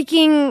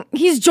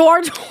he's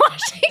George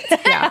Washington.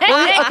 Yeah.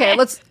 Well, okay,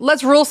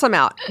 let's rule some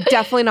out.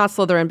 Definitely not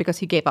Slytherin because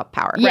he gave up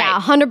power. Yeah,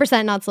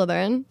 100% not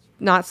Slytherin.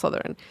 Not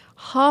Slytherin.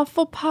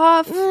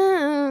 Hufflepuff.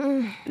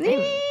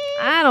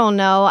 I don't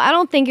know. I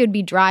don't think it would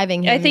be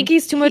driving him. I think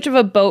he's too much of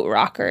a boat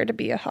rocker to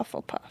be a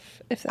Hufflepuff.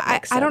 If that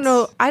makes sense. I don't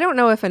know. I don't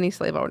know if any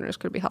slave owners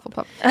could be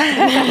Hufflepuff.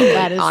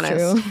 that is honest.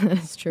 true.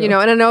 That's true. And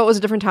I know it was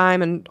a different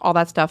time and all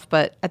that stuff,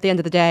 but at the end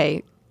of the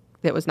day,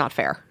 it was not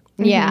fair.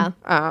 Yeah.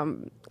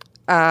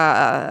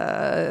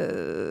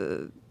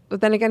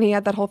 But then again, he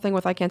had that whole thing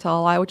with "I can't tell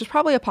a lie," which is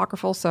probably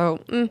apocryphal. So,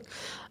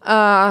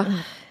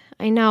 I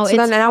know. so it's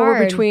then now we're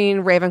hard.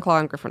 between Ravenclaw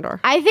and Gryffindor.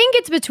 I think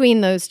it's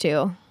between those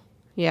two.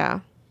 Yeah,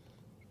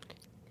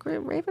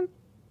 Raven.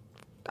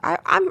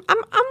 I'm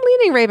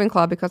leaning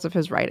Ravenclaw because of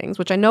his writings,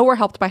 which I know were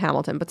helped by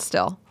Hamilton, but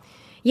still.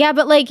 Yeah,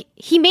 but like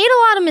he made a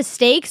lot of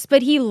mistakes,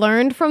 but he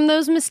learned from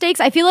those mistakes.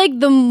 I feel like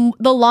the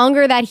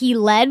longer that he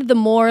led, the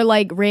more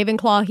like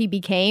Ravenclaw he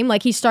became.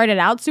 Like he started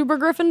out super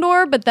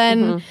Gryffindor, but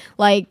then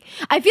like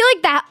I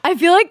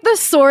feel like the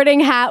Sorting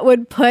Hat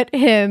would put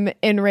him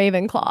in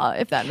Ravenclaw,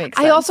 if that makes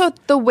sense. I also,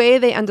 the way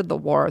they ended the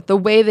war, the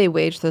way they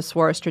waged this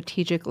war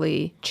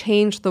strategically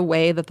changed the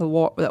way that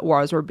that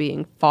wars were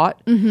being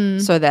fought,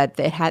 so that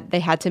they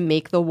had to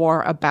make the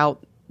war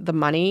about the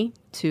money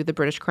to the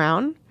British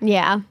crown.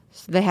 Yeah.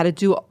 So they had to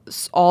do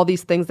all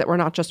these things that were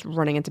not just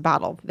running into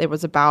battle. It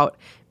was about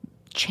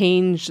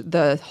change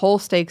the whole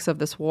stakes of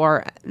this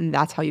war, and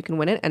that's how you can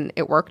win it, and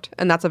it worked.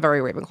 And that's a very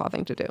Ravenclaw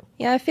thing to do.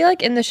 Yeah, I feel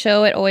like in the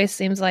show it always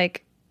seems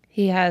like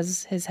he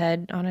has his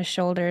head on his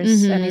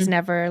shoulders and he's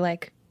never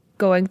like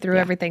going through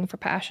everything for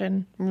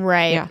passion.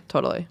 Right. Yeah,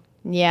 totally.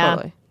 Yeah.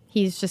 Totally.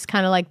 He's just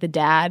kind of like the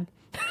dad.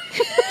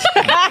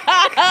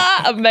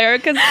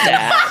 America's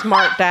dad.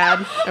 Smart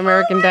dad,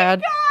 American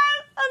dad.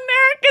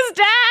 America's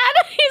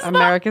dad.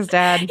 America's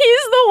dad. He's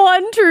the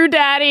one true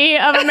daddy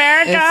of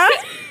America.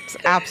 It's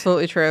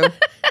absolutely true.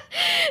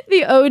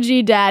 The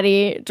OG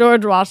daddy,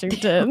 George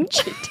Washington.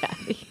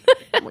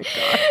 Oh my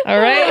God. All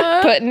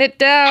right, putting it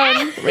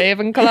down.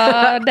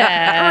 Ravenclaw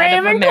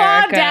dad.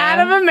 Ravenclaw dad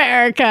of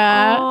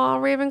America. Oh,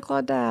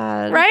 Ravenclaw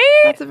dad.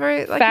 Right? That's a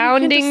very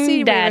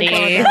Founding daddy.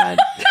 Ravenclaw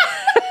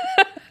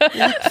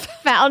dad.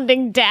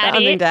 Founding daddy.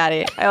 Founding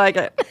daddy. I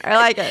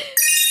like it.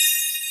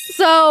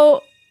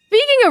 So,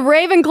 speaking of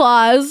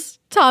Ravenclaws,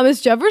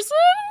 Thomas Jefferson?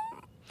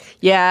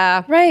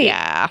 Yeah. Right.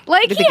 Yeah.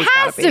 Like, I he think he's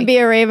has gotta to be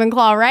a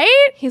Ravenclaw,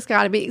 right? He's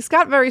got to be. He's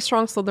got very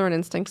strong Slytherin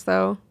instincts,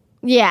 though.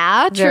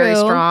 Yeah, true. Very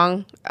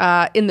strong,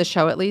 in the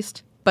show at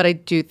least. But I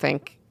do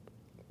think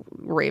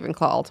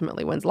Ravenclaw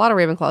ultimately wins. A lot of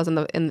Ravenclaws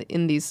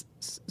in these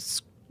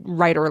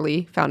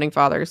writerly founding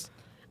fathers.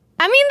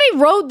 I mean, they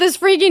wrote this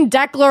freaking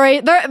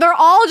declaration. They're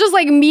all just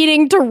like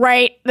meeting to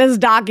write this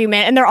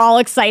document, and they're all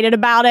excited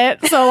about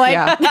it. So like,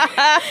 Yeah.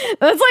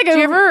 that's like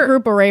a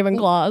group of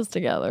Ravenclaws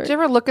together. Did you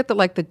ever look at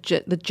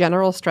the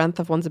general strength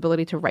of one's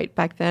ability to write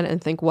back then and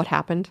think what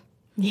happened?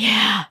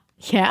 Yeah.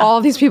 All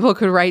these people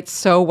could write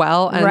so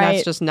well, and Right.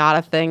 that's just not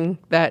a thing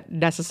that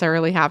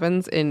necessarily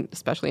happens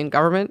especially in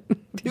government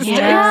these days.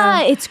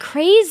 Yeah, it's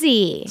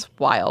crazy. It's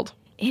wild.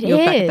 It You look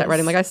back at is. that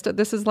writing, like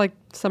this is like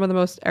some of the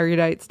most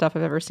erudite stuff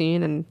I've ever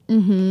seen,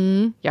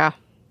 and yeah,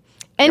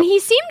 And he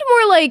seemed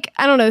more like,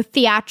 I don't know,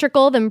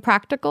 theatrical than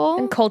practical.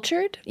 And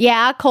cultured.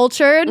 Yeah,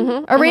 cultured. A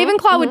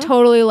Ravenclaw would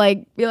totally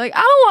like be like,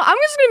 I'm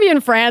just gonna be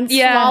in France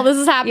while this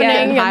is happening. Yeah.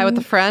 getting high with and-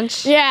 the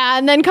French. Yeah,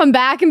 and then come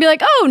back and be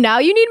like, oh, now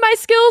you need my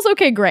skills?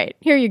 Okay, great.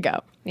 Here you go.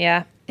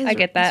 Yeah, I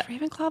get that. Is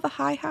Ravenclaw the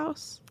High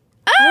House?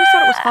 I always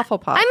thought it was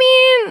Hufflepuff.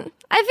 I mean,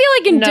 I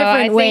feel like in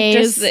different ways.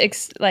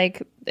 Just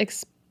the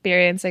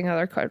experiencing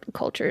other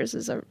cultures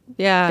is a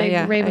yeah, big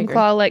I agree.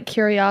 Ravenclaw like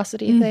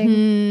curiosity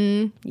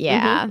thing.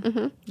 Yeah,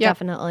 Yep.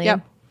 definitely.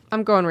 Yep,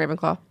 I'm going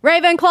Ravenclaw.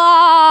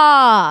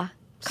 Ravenclaw!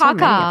 So many of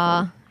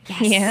Caw-caw.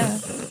 Yeah,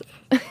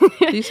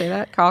 Do you say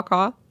that?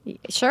 Caw-caw?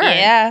 Sure.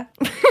 yeah.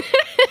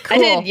 I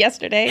did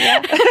yesterday.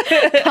 Yeah,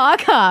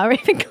 Caw-caw.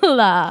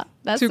 Ravenclaw.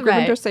 That's Do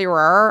right. Gryffindor say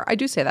 "rar"? I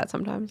do say that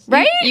sometimes.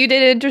 Right? you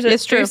did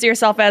introduce true.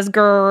 yourself as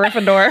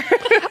Gryffindor.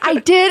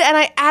 I did,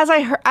 and as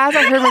I heard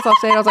myself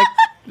say it, I was like,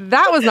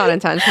 that was not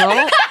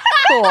intentional.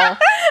 Cool.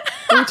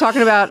 We were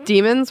talking about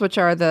demons, which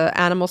are the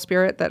animal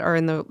spirit that are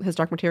in His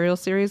Dark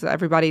Materials series.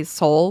 Everybody's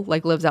soul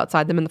like lives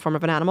outside them in the form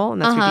of an animal,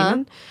 and that's your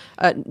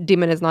demon.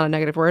 Demon is not a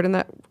negative word in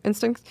that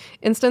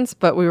instance,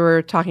 but we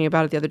were talking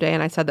about it the other day,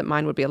 and I said that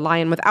mine would be a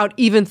lion without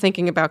even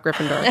thinking about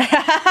Gryffindor.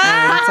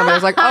 And somebody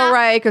was like, "Oh,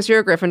 right, because you're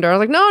a Gryffindor." I was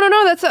like,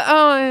 "No,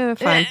 that's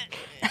fine."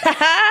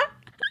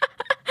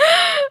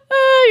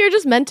 You're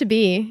just meant to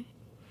be.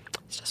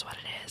 It's just what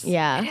it is.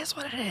 Yeah. It is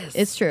what it is.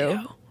 It's true.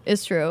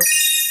 It's true.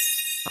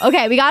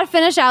 Okay, we got to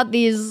finish out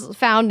these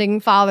founding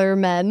father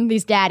men,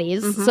 these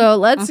daddies. So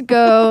let's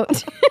go.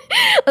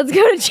 Let's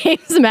go to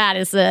James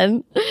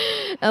Madison,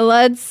 and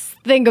let's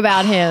think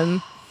about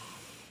him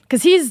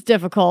because he's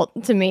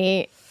difficult to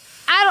me.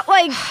 I don't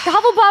like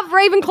Hufflepuff.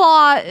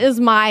 Ravenclaw is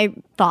my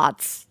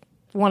thoughts.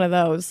 One of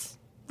those.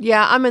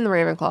 Yeah, I'm in the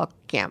Ravenclaw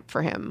camp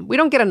for him. We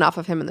don't get enough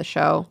of him in the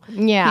show.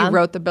 Yeah. He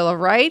wrote the Bill of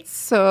Rights,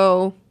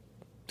 so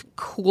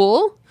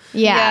cool.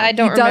 Yeah, Yeah, I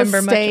don't He does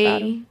remember much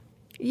about him.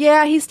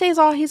 Yeah, he's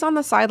on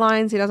the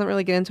sidelines. He doesn't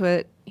really get into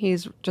it.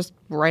 He's just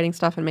writing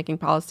stuff and making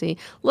policy.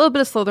 A little bit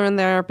of Slytherin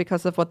there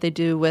because of what they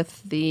do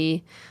with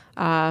the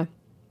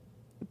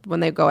when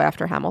they go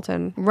after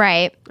Hamilton.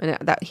 right. And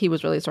that he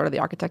was really sort of the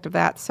architect of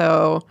that.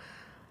 So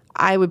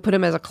I would put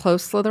him as a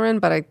close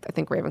Slytherin, but I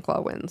think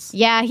Ravenclaw wins.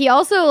 Yeah, he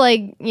also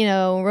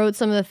wrote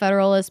some of the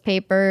Federalist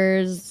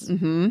Papers,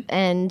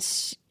 and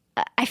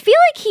I feel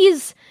like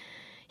he's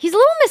a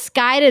little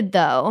misguided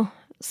though.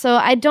 So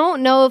I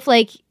don't know if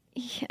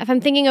I'm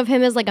thinking of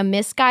him as like a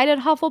misguided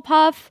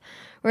Hufflepuff,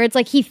 where it's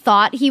like he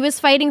thought he was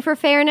fighting for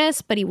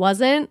fairness, but he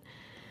wasn't.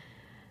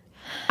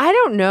 I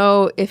don't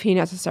know if he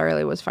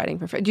necessarily was fighting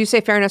for fairness. Do you say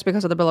fairness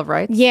because of the Bill of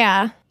Rights?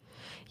 Yeah,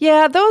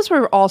 Yeah, those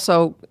were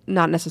also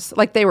not necessarily,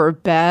 like they were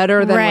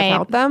better than Right.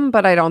 without them,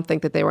 but I don't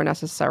think that they were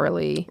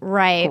necessarily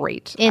right.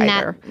 great In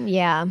either. that,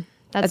 yeah,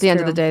 that's At the end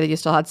of true. the day, you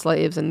still had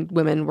slaves and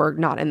women were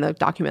not in the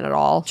document at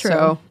all.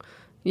 True.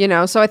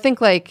 So, so I think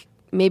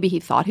maybe he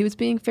thought he was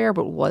being fair,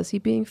 but was he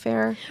being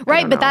fair? I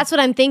Right, don't but know. that's what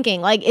I'm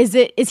thinking. Like, is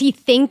he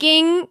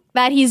thinking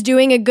that he's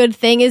doing a good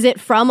thing? Is it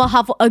from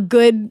a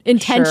good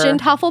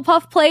intentioned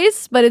Hufflepuff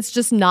place, but it's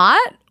just not?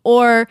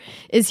 Or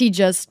is he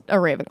just a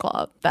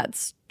Ravenclaw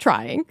that's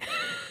trying?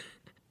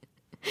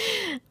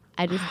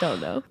 I just don't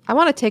know. I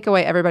want to take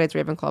away everybody's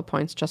Ravenclaw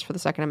points just for the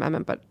Second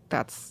Amendment, but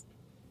that's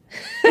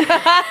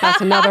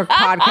another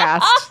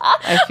podcast,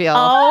 I feel.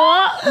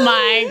 Oh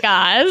my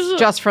gosh.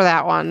 Just for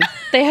that one.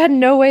 They had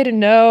no way to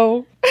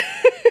know.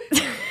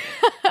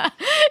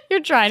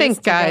 You're trying to Think,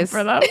 stick up guys.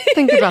 for them.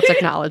 Think about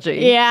technology.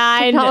 Yeah, I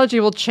know. Technology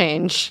will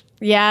change.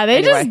 Yeah, they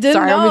Anyway, just didn't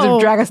sorry, I know. don't mean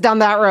to drag us down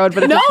that road,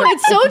 but No, just,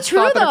 it's so just true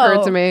thought though. that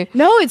occurred to me.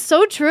 No, it's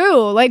so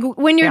true. Like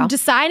when you're Yeah.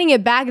 deciding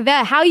it back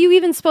then, how are you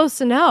even supposed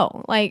to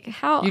know? Like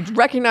how? You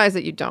recognize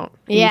that you don't.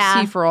 And Yeah.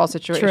 You see for all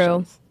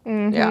situations.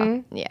 Yeah.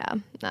 Yeah, no,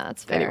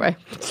 that's fair. Anyway,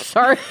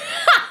 sorry.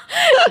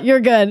 You're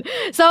good.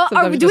 So,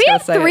 Sometimes you do just we gotta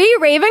have say it. 3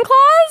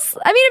 Ravenclaws?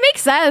 I mean, it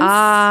makes sense.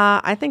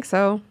 I think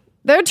so.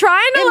 They're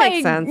trying to, It makes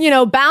like, sense. you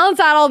know, balance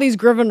out all these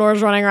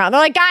Gryffindors running around.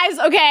 They're like, guys,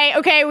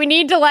 okay, we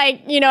need to,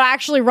 like, you know,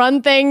 actually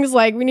run things.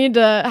 Like, we need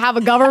to have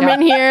a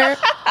government here.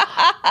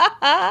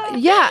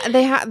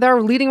 Yeah,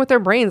 they're leading with their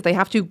brains. They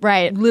have to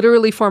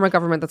literally form a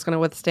government that's going to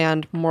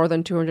withstand more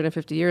than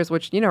 250 years,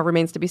 which, you know,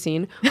 remains to be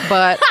seen.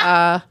 But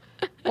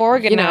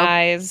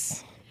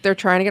Organize. they're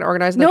trying to get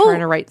organized and they're trying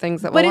to write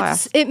things that will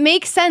last. It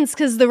makes sense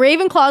because the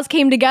Ravenclaws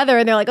came together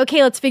and they're like,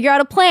 okay, let's figure out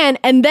a plan.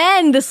 And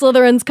then the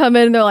Slytherins come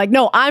in and they're like,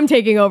 no, I'm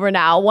taking over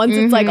now. Once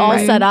it's like all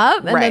set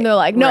up, and then they're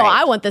like, no,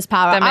 I want this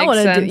power. That I want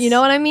to makes do. sense. You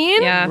know what I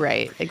mean? Yeah.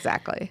 Right,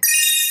 exactly.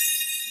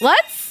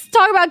 Let's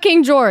talk about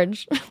King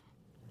George.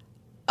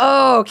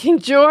 Oh, King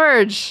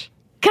George.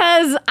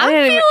 Because I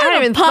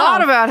hadn't even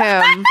thought about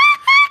him.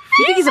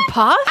 You think he's a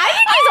puff? I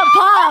think he's a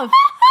puff.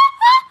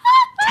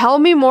 Tell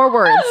me more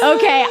words.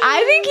 Okay,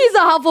 I think he's a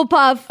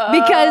Hufflepuff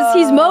because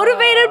he's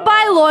motivated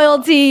by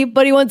loyalty,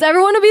 but he wants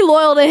everyone to be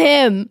loyal to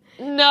him.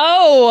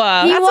 No.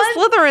 That's a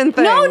Slytherin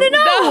thing. No.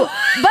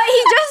 But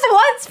he just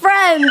wants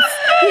friends.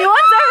 He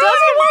wants everyone.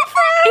 Does he want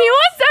friends? He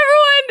wants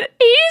everyone.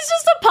 He's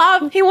just a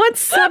puff. He wants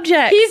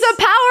subjects. He's a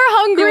power He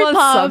hungry wants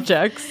puff.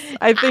 subjects.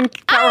 I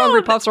think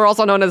power-hungry puffs are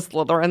also known as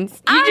Slytherins.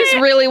 You just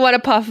really want a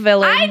puff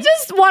villain. I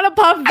just want a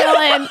puff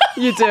villain.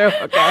 You do?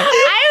 Okay.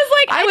 I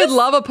was like, I would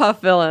love a puff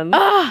villain.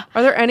 Are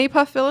there any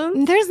puff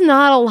villains? There's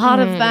not a lot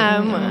of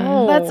them.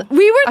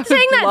 We were would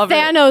saying that love it.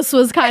 Thanos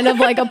was kind of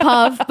like a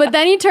puff, but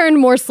then he turned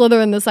more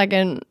Slytherin the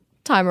second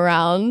time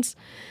around.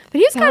 But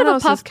he's kind of a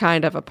Thanos puff. is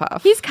kind of a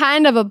puff. He's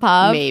kind of a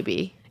puff.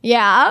 Maybe.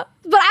 Yeah.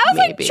 But I was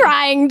Maybe. like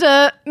trying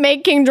to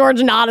make King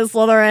George not a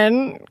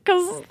Slytherin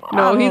because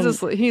No, he's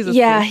a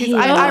Yeah, he's, he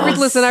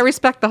listen, I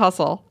respect the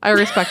hustle. I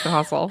respect the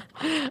hustle.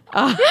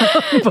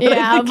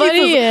 yeah, but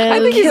he is. I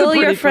think he's a Kill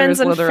your pretty friends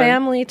clear and Slytherin.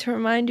 family to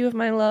remind you of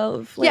my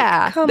love. Like,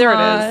 Yeah, come there it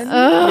on.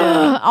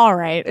 is. All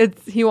right.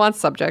 He wants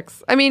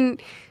subjects. I mean,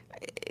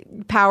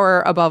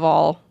 power above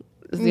all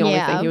is the only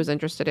Yeah. thing he was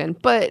interested in.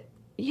 But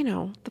you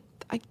know,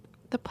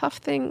 the puff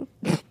thing.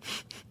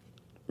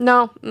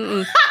 No,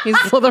 he's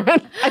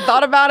Slytherin. I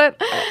thought about it.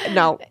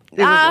 No. he's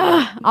a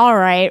Slytherin. All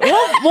right.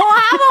 We'll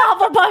have a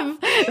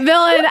Hufflepuff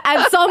villain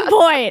at some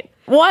point.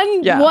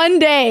 One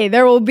day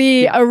there will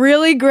be a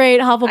really great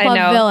I Hufflepuff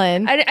know.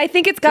 villain. I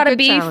think it's got to good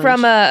be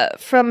challenge.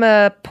 from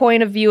a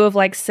point of view of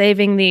like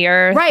saving the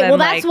earth. Right. and, Well,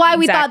 that's like, why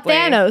we exactly.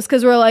 thought Thanos,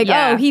 because we're like,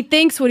 Yeah. oh, he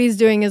thinks what he's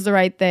doing is the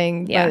right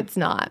thing, Yeah. but it's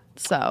not.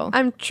 So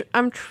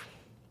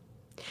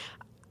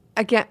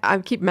Again, I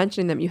keep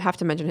mentioning them. You have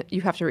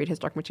to read his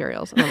Dark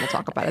Materials, and then we'll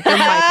talk about it. There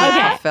might be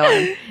a puff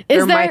villain.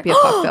 There might be a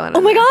puff villain. Oh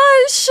in my there.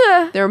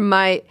 gosh. There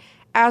might.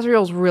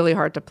 Azrael's really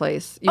hard to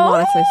place. You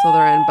want to say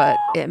Slytherin, but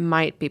it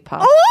might be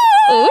puff.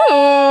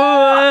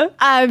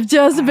 I've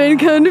just been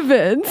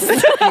convinced.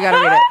 You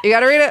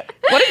gotta read it.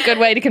 What a good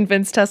way to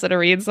convince Tessa to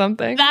read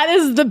something. That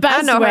is the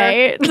best know her.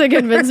 way to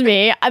convince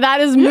me.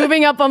 That is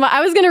moving up on my.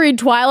 I was going to read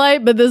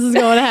Twilight, but this is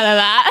going ahead of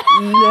that.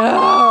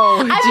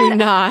 No, do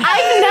not.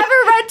 I've never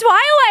read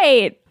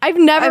Twilight. I've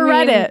never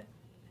read it.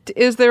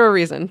 Is there a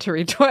reason to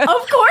read Twilight?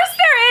 Of course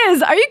there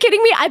is. Are you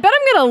kidding me? I bet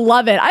I'm going to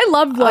love it. I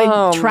love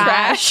like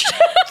trash.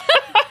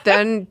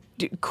 Then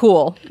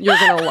cool. You're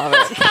gonna love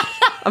it.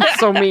 I'm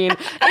so mean.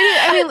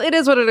 I mean, it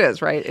is what it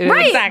is, right? It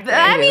Right. Is, Exactly.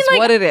 I it mean, is like,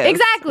 what it is.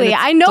 exactly. And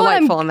it's I know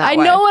delightful in that I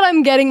way. know what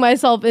I'm getting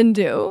myself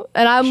into,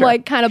 and I'm Sure,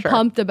 like kind of sure.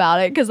 pumped about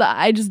it because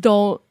I just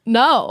don't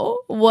know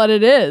what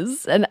it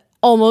is, and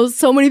almost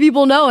so many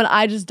people know, and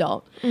I just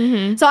don't.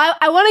 Mm-hmm. So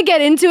I want to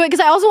get into it because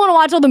I also want to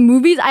watch all the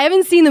movies. I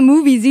haven't seen the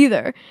movies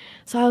either,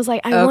 so I was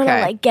like, I want to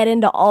Okay. like get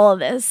into all of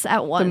this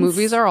at once. The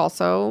movies are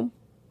also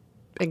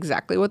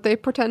exactly what they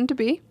pretend to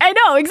be. I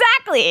know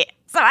exactly.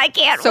 So I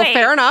can't So wait.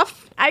 fair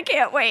enough. I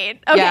can't wait.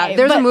 Okay, Yeah,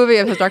 there's but- a movie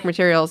of his Dark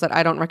Materials that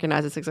I don't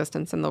recognize its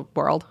existence in the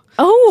world.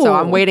 Oh, So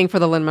I'm waiting for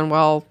the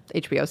Lin-Manuel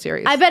HBO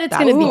series. I bet it's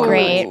That going to was be the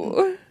great.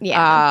 one.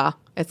 Yeah.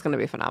 It's going to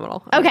be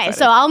phenomenal. I'm Okay, excited.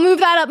 so I'll move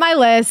that up my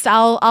list.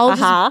 I'll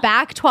just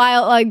back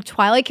Twilight. Like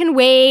Twilight can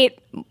wait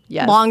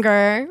Yes.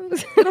 longer.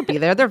 it'll be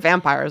there. They're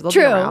vampires. They'll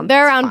True, be around.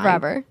 they're It's around fine.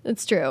 forever.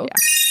 It's true.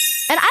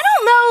 And I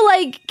don't know.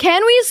 Like,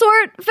 can we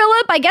sort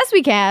Philip? I guess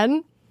we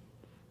can.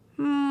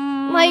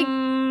 Like,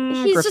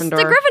 he's just a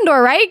Gryffindor.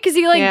 Gryffindor, right? Because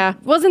he Yeah.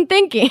 wasn't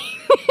thinking.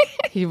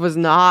 He was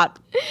not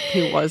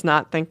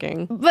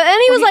thinking. But then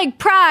he was like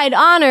pride,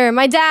 honor,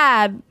 my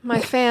dad, My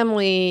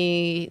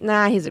family.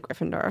 Nah, he's a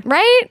Gryffindor.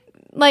 right?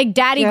 Like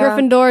daddy Yeah.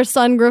 Gryffindor,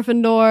 son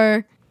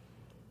Gryffindor.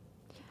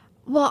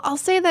 Well, I'll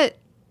say that.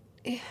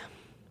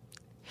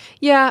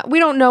 Yeah, we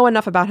don't know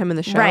enough about him in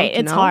the show. Right, to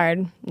it's know.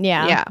 hard.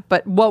 Yeah. Yeah,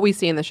 but what we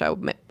see in the show,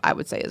 I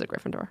would say, is a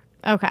Gryffindor.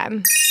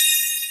 Okay.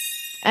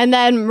 And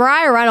then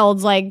Mariah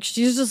Reynolds, like,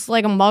 she's just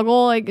like a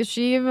muggle. Like, is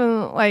she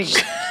even like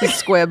He's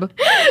Squib.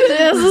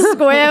 just a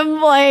squib?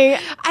 Like,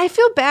 I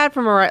feel bad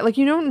for Mariah. Like,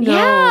 you don't know.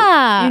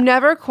 Yeah. You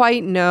never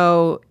quite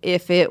know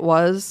if it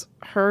was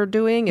her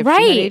doing, if she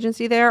Right. had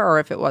agency there, or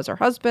if it was her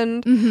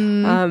husband.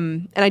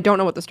 And I don't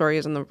know what the story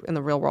is in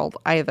the real world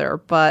either.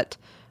 But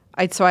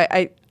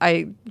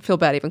I feel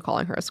bad even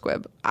calling her a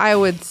squib. I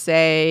would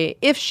say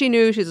if she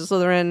knew she's a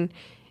Slytherin,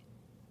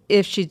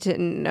 if she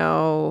didn't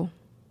know,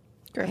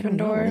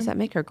 Gryffindor. Does that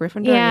make her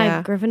Gryffindor?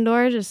 Yeah,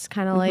 Gryffindor, just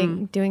kind of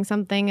like doing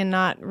something and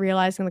not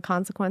realizing the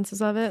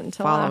consequences of it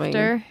until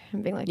after.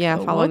 And being like,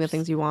 following the whoops.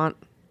 things you want.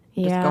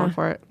 Just going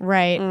for it.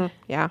 Right.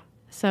 Yeah.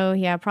 So,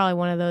 yeah, probably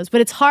one of those.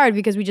 But it's hard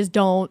because we just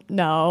don't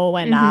know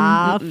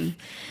enough.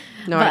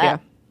 No idea.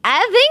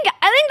 I think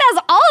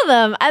that's all of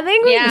them. I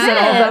think we did Is that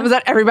all of them? Is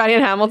that everybody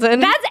in Hamilton?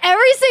 That's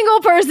every single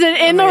person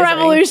in the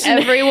revolution.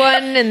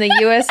 Everyone in the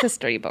U.S.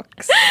 history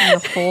books.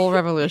 the whole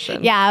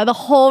revolution. Yeah, the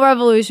whole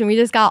revolution. We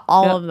just got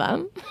all of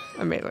them.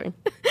 Amazing.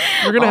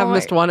 We're going to have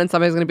missed one and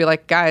somebody's going to be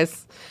like,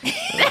 guys.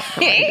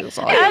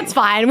 That's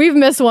fine. We've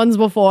missed ones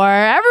before.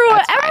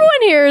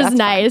 Everyone here is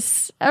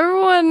nice.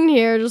 Everyone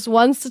here just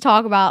wants to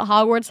talk about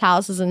Hogwarts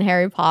houses and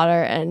Harry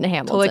Potter and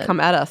Hamilton. Until they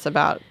come at us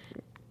about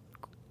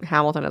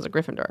Hamilton as a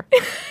Gryffindor.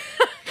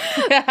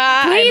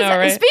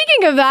 Please,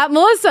 speaking of that,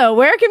 Melissa,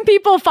 where can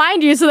people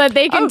find you so that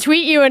they can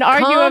tweet you and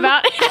argue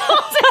about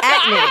Hamilton?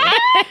 At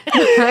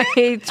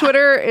me. My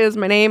Twitter is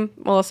my name,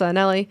 Melissa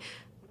Anelli.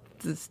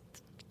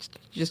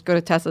 Just go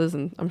to Tessa's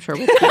and I'm sure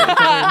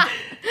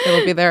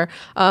it'll be there.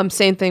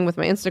 Same thing with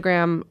my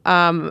Instagram.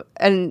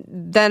 And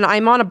then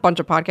I'm on a bunch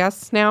of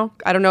podcasts now.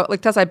 I don't know,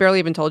 like Tessa, I barely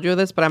even told you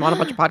this, but I'm on a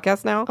bunch of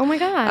podcasts now. Oh my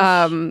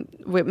gosh.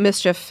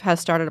 Mischief has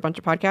started a bunch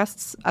of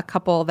podcasts, a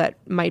couple that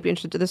might be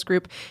interested to this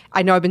group.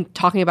 I know I've been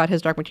talking about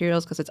his Dark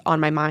Materials because it's on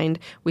my mind.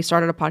 We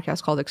started a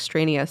podcast called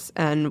Extraneous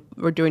and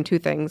we're doing two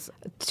things.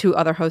 Two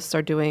other hosts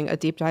are doing a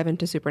deep dive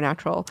into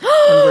Supernatural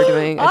and we're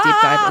doing a deep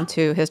dive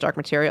into his Dark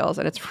Materials,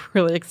 and it's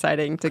really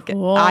exciting to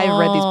get. I've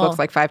read these books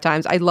like 5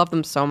 times. I love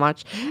them so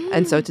much.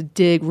 And so to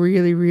dig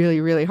really, really,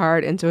 really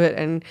hard into it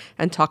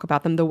and talk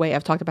about them the way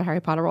I've talked about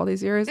Harry Potter all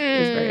these years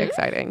is very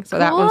exciting. So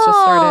that one's just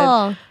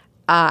started.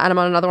 And I'm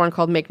on another one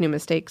called Make New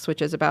Mistakes, which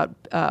is about,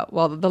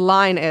 the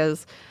line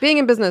is being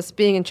in business,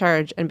 being in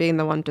charge, and being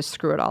the one to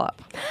screw it all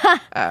up.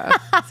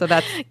 So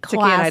that's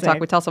Tiki and I talk.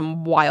 We tell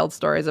some wild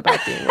stories about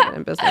being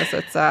in business.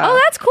 It's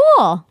that's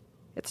cool.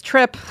 It's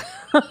Trip.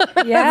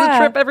 It's a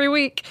trip every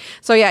week.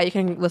 So yeah, you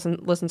can listen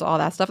to all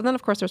that stuff. And then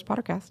of course there's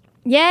Pottercast.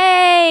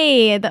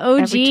 Yay, the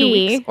OG. Every 2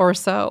 weeks or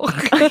so.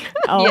 Of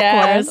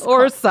course.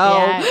 Or so.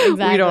 Yeah,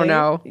 exactly. We don't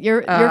know.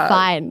 You're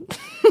fine.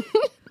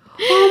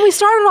 Well, when we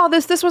started all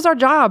this was our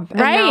job. And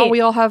now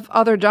we all have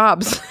other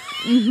jobs.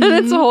 And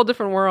it's a whole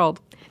different world.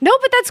 No,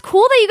 but that's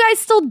cool that you guys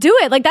still do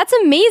it. Like, that's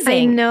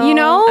amazing. I know. You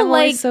know? I'm like,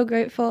 always so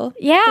grateful.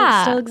 Yeah. That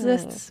it still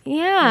exists.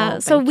 Yeah.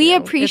 So thank we you.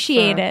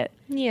 appreciate it.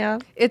 Yeah.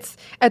 It's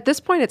at this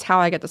point it's how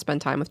I get to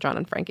spend time with John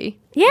and Frankie.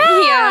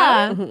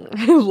 Yeah.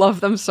 I love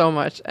them so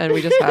much. And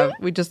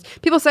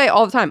people say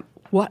all the time,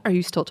 what are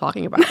you still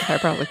talking about? Harry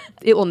Potter? Like,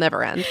 it will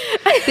never end.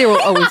 There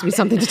will always be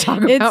something to talk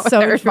about. It's so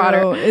Harry true.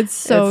 Potter. It's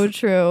so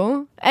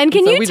true. And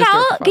can so you we just do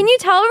it for fun. can you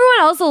tell everyone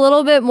else a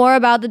little bit more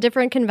about the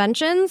different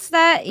conventions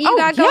that you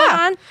got going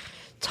on?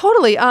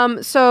 Totally.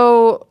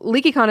 So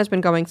LeakyCon has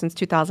been going since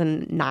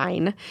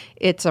 2009.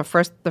 It's the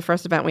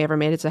first event we ever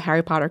made. It's a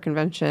Harry Potter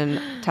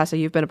convention. Tessa,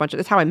 you've been a bunch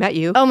of. It's how I met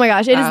you. Oh my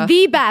gosh! It is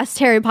the best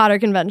Harry Potter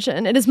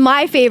convention. It is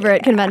my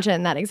favorite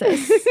convention that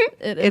exists.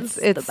 It's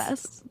the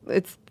best.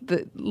 It's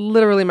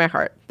literally my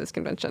heart. This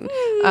convention.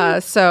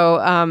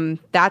 So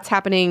that's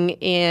happening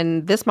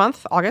in this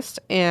month, August,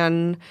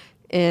 in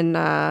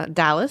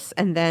Dallas,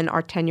 and then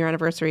our 10-year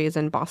anniversary is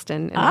in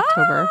Boston in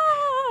October.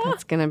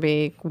 That's going to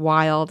be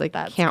wild. I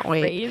can't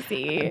wait.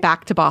 Crazy.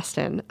 Back to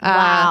Boston.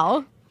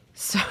 Wow.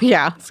 So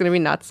yeah, it's going to be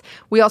nuts.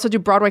 We also do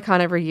BroadwayCon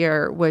every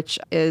year, which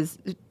is,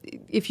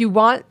 if you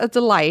want a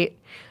delight,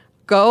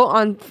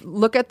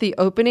 look at the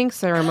opening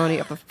ceremony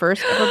of the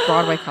first ever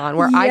BroadwayCon,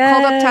 where I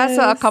called up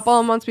Tessa a couple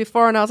of months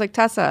before and I was like,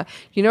 Tessa,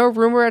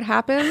 rumor had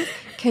happened.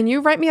 Can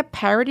you write me a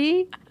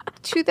parody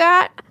to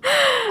that?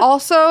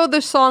 Also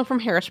the song from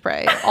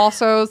Hairspray,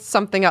 also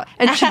something else.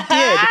 And she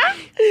did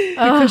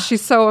because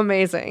she's so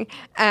amazing.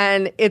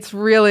 And it's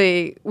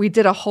really, we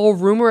did a whole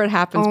Rumor It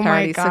Happens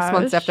parody 6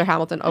 months after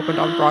Hamilton opened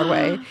on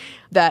Broadway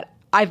that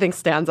I think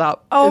stands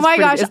up. Oh my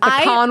gosh,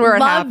 I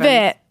love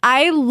it.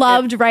 I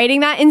loved writing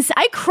that, and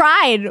I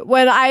cried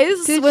when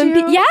yes,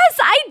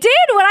 I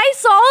did. When I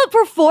saw it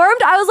performed,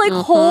 I was like,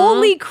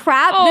 "Holy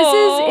crap! This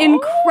is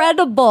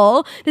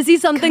incredible!" To see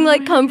something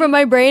like come from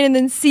my brain and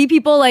then see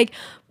people like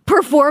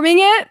performing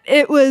it.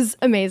 It was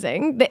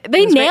amazing.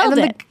 They nailed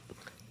it.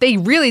 They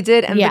really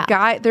did. And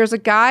there's a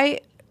guy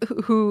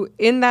who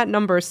in that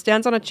number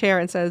stands on a chair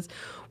and says,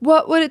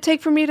 "What would it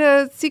take for me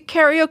to see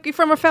karaoke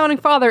from a founding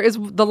father?" is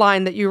the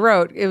line that you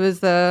wrote. It was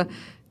the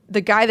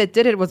guy that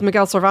did it was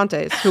Miguel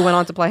Cervantes, who went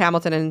on to play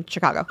Hamilton in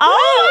Chicago.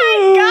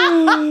 Oh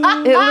my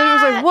god! It literally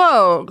was like,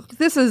 whoa,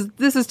 this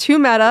is too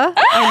meta.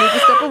 I need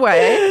to step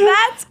away.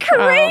 That's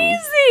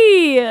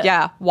crazy.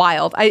 Yeah,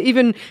 wild. I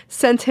even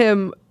sent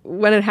him,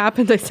 when it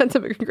happened, I sent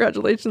him a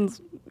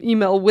congratulations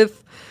email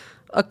with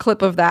a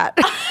clip of that.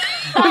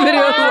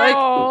 video was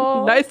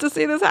like, nice to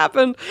see this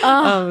happen.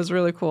 It was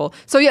really cool.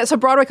 So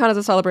BroadwayCon is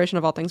a celebration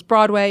of all things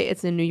Broadway.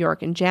 It's in New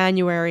York in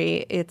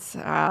January. It's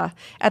at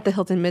the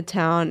Hilton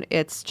Midtown.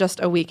 It's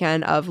just a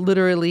weekend of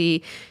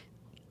literally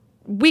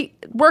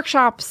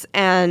workshops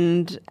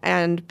and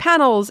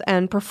panels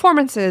and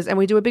performances, and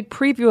we do a big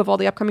preview of all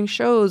the upcoming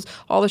shows.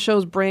 All the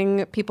shows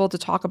bring people to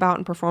talk about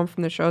and perform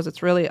from the shows.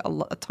 It's really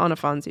a ton of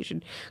fun, so you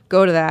should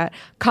go to that.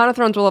 Con of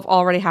Thrones will have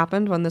already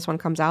happened when this one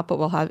comes out, but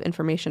we'll have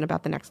information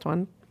about the next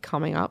one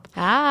coming up.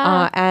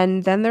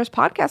 And then there's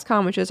Podcast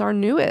Con, which is our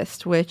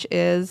newest, which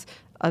is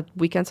a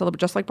weekend celebration,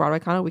 just like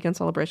BroadwayCon, a weekend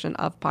celebration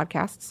of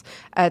podcasts.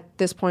 At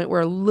this point,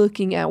 we're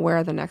looking at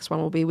where the next one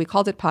will be. We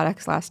called it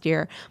PodX last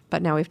year,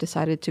 but now we've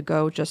decided to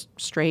go just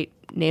straight,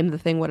 name the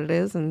thing what it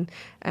is, and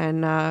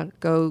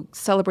go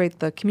celebrate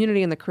the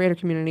community and the creator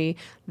community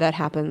that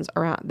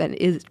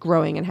is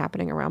growing and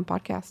happening around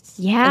podcasts.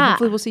 Yeah. And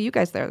hopefully we'll see you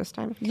guys there this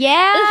time.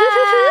 Yeah,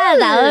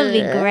 that would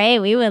be great.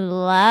 We would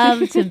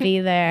love to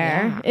be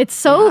there. It's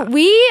so,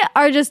 we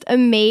are just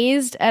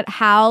amazed at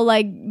how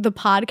like the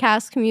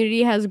podcast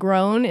community has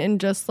grown in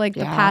just like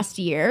the past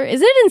year.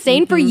 Isn't it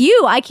insane for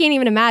you? I can't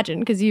even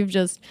imagine because you've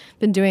just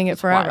been doing it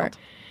forever. Wild.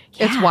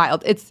 Yeah. It's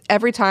wild. It's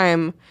every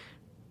time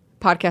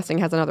podcasting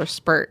has another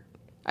spurt,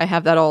 I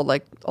have that old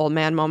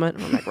man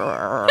moment. I'm like,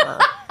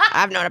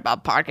 I've known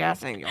about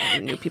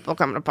podcasting. New people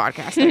coming to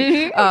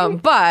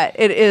podcasting. But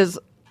it is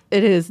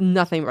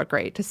nothing but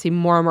great to see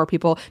more and more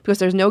people, because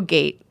there's no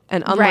gate.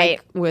 And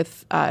unlike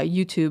with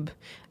YouTube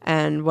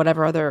and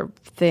whatever other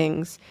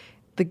things,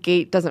 the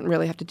gate doesn't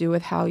really have to do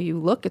with how you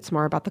look. It's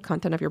more about the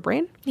content of your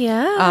brain.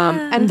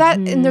 Yeah. And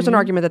there's an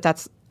argument that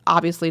that's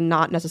obviously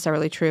not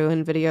necessarily true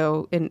in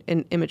video, in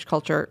image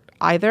culture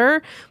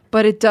either,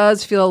 but it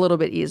does feel a little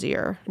bit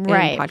easier in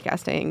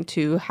podcasting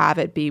to have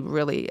it be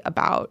really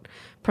about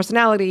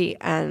personality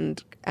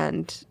and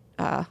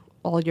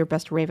all your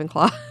best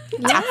Ravenclaw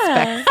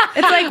aspects.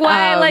 It's like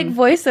why I like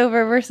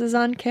voiceover versus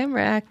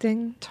on-camera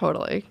acting.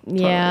 Totally.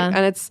 Yeah.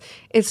 And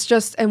it's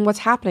just, and what's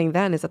happening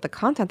then is that the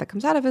content that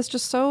comes out of it is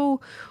just so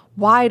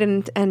wide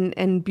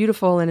and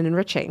beautiful and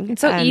enriching.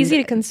 It's so easy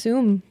to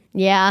consume.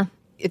 Yeah.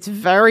 It's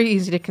very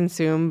easy to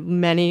consume,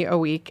 many a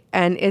week.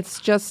 And it's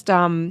just,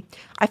 I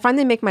find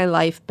they make my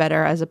life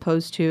better as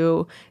opposed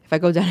to if I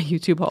go down a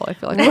YouTube hole, I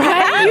feel like, You feel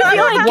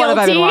like what have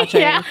I been guilty.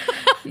 watching? Yeah.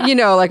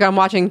 Like I'm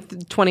watching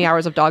 20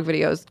 hours of dog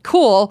videos.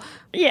 Cool.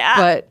 Yeah.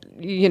 But,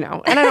 and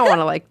I don't want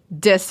to like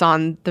diss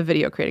on the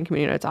video creating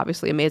community. It's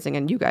obviously amazing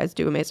and you guys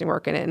do amazing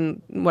work in it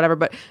and whatever,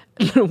 but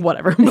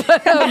whatever.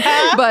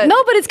 but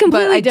No, but it's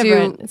completely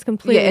different. It's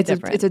completely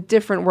different. It's a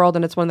different world,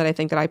 and it's one that I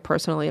think that I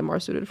personally am more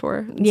suited for.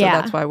 And so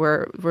that's why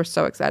we're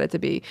so excited to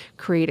be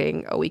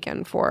creating a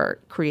weekend for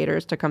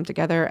creators to come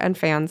together and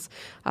fans,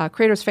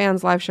 creators,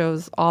 fans, live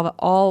shows,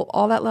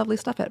 all that lovely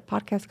stuff at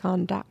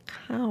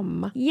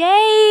podcastcon.com.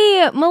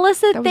 Yay!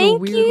 Melissa,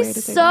 thank you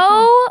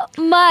so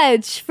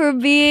much for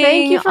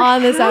being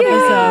on this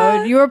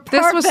episode. You were perfect.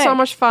 This was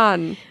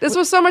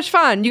so much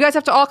fun. You guys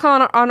have to all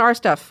come on our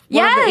stuff.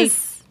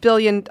 Yes. 8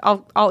 billion.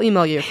 I'll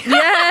email you.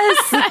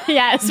 Yes.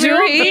 Yes. We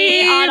will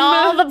be on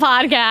all the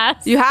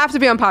podcasts. You have to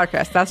be on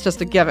podcast. That's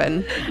just a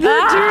given. You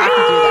have to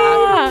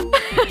do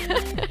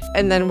that.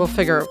 And then we'll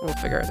figure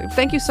it.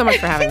 Thank you so much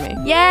for having me.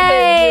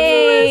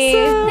 Yay!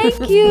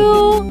 Thank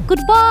you.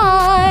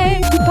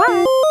 Goodbye.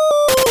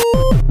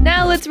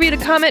 Now let's read a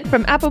comment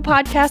from Apple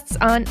Podcasts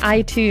on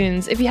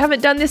iTunes. If you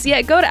haven't done this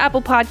yet, go to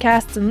Apple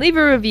Podcasts and leave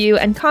a review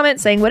and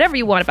comment saying whatever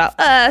you want about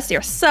us,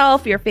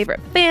 yourself, your favorite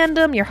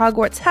fandom, your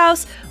Hogwarts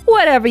house,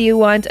 whatever you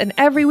want. And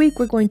every week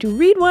we're going to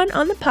read one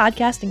on the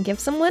podcast and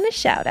give someone a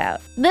shout out.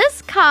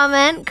 This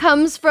comment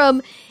comes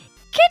from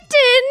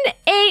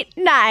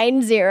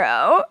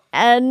Kitten890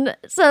 and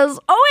says,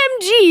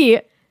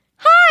 OMG!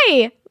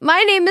 Hi!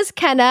 My name is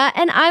Kenna,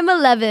 and I'm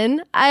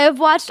 11. I have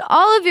watched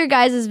all of your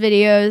guys'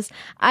 videos.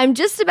 I'm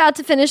just about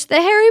to finish the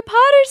Harry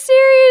Potter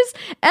series,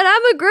 and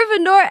I'm a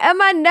Gryffindor, and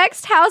my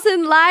next house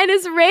in line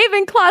is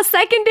Ravenclaw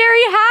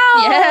secondary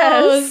house.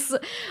 Yes.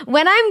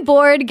 When I'm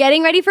bored,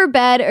 getting ready for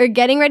bed, or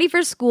getting ready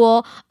for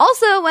school.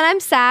 Also, when I'm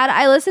sad,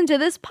 I listen to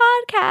this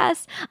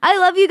podcast. I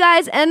love you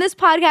guys and this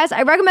podcast.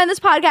 I recommend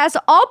this podcast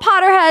to all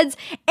Potterheads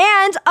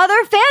and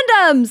other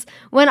fandoms.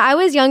 When I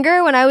was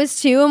younger, when I was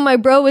 2 and my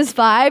bro was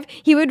 5,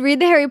 he would read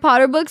the Harry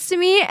Potter books to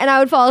me and I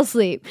would fall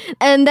asleep.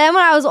 And then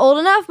when I was old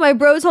enough, my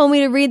bro told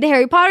me to read the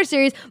Harry Potter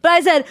series, but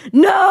I said,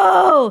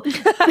 no!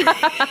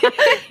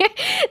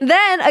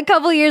 Then a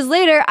couple years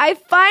later, I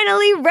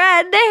finally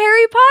read the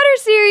Harry Potter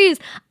series.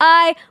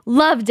 I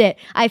loved it.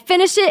 I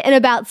finished it in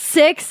about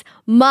 6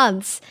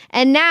 months.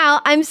 And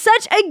now I'm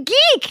such a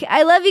geek.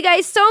 I love you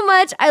guys so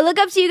much. I look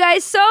up to you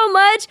guys so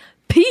much.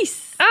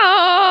 Peace.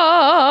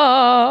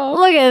 Oh,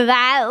 look at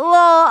that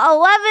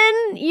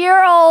little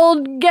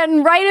 11-year-old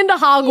getting right into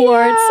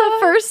Hogwarts the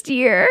first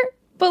year.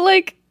 But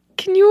like,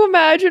 can you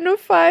imagine a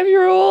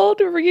 5-year-old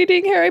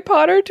reading Harry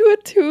Potter to a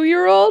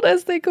 2-year-old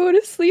as they go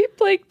to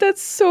sleep? Like,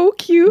 that's so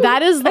cute.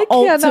 That is the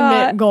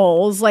ultimate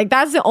goals. Like,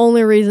 that's the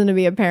only reason to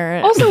be a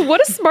parent. Also,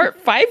 what a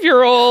smart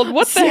 5-year-old.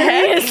 What the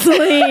heck?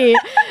 Seriously.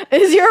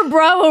 Is your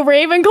bro a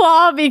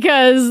Ravenclaw?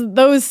 Because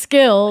those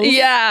skills.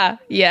 Yeah.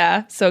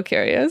 So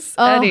curious.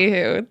 Oh.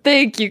 Anywho,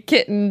 thank you,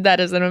 Kitten. That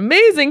is an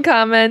amazing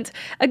comment.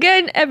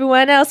 Again,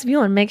 everyone else, if you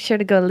want to make sure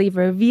to go leave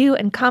a review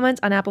and comment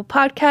on Apple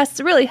Podcasts,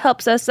 it really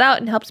helps us out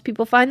and helps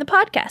people find the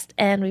podcast.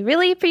 And we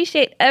really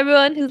appreciate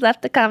everyone who's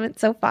left a comment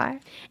so far.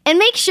 And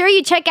make sure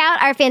you check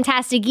out our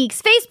Fantastic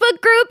Geeks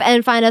Facebook group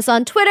and find us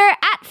on Twitter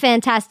at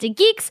Fantastic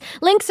Geeks.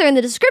 Links are in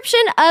the description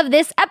of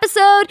this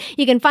episode.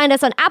 You can find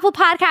us on Apple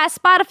Podcasts,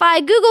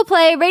 Spotify, Google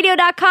Play,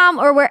 radio.com,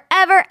 or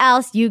wherever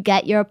else you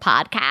get your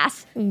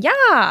podcasts.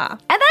 Yeah. And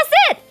that's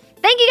it.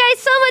 Thank you guys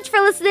so much for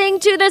listening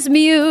to this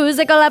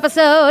musical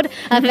episode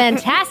of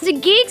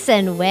Fantastic Geeks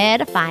and where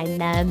to find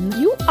them.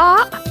 You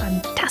are a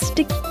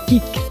fantastic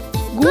geek.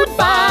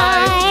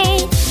 Goodbye.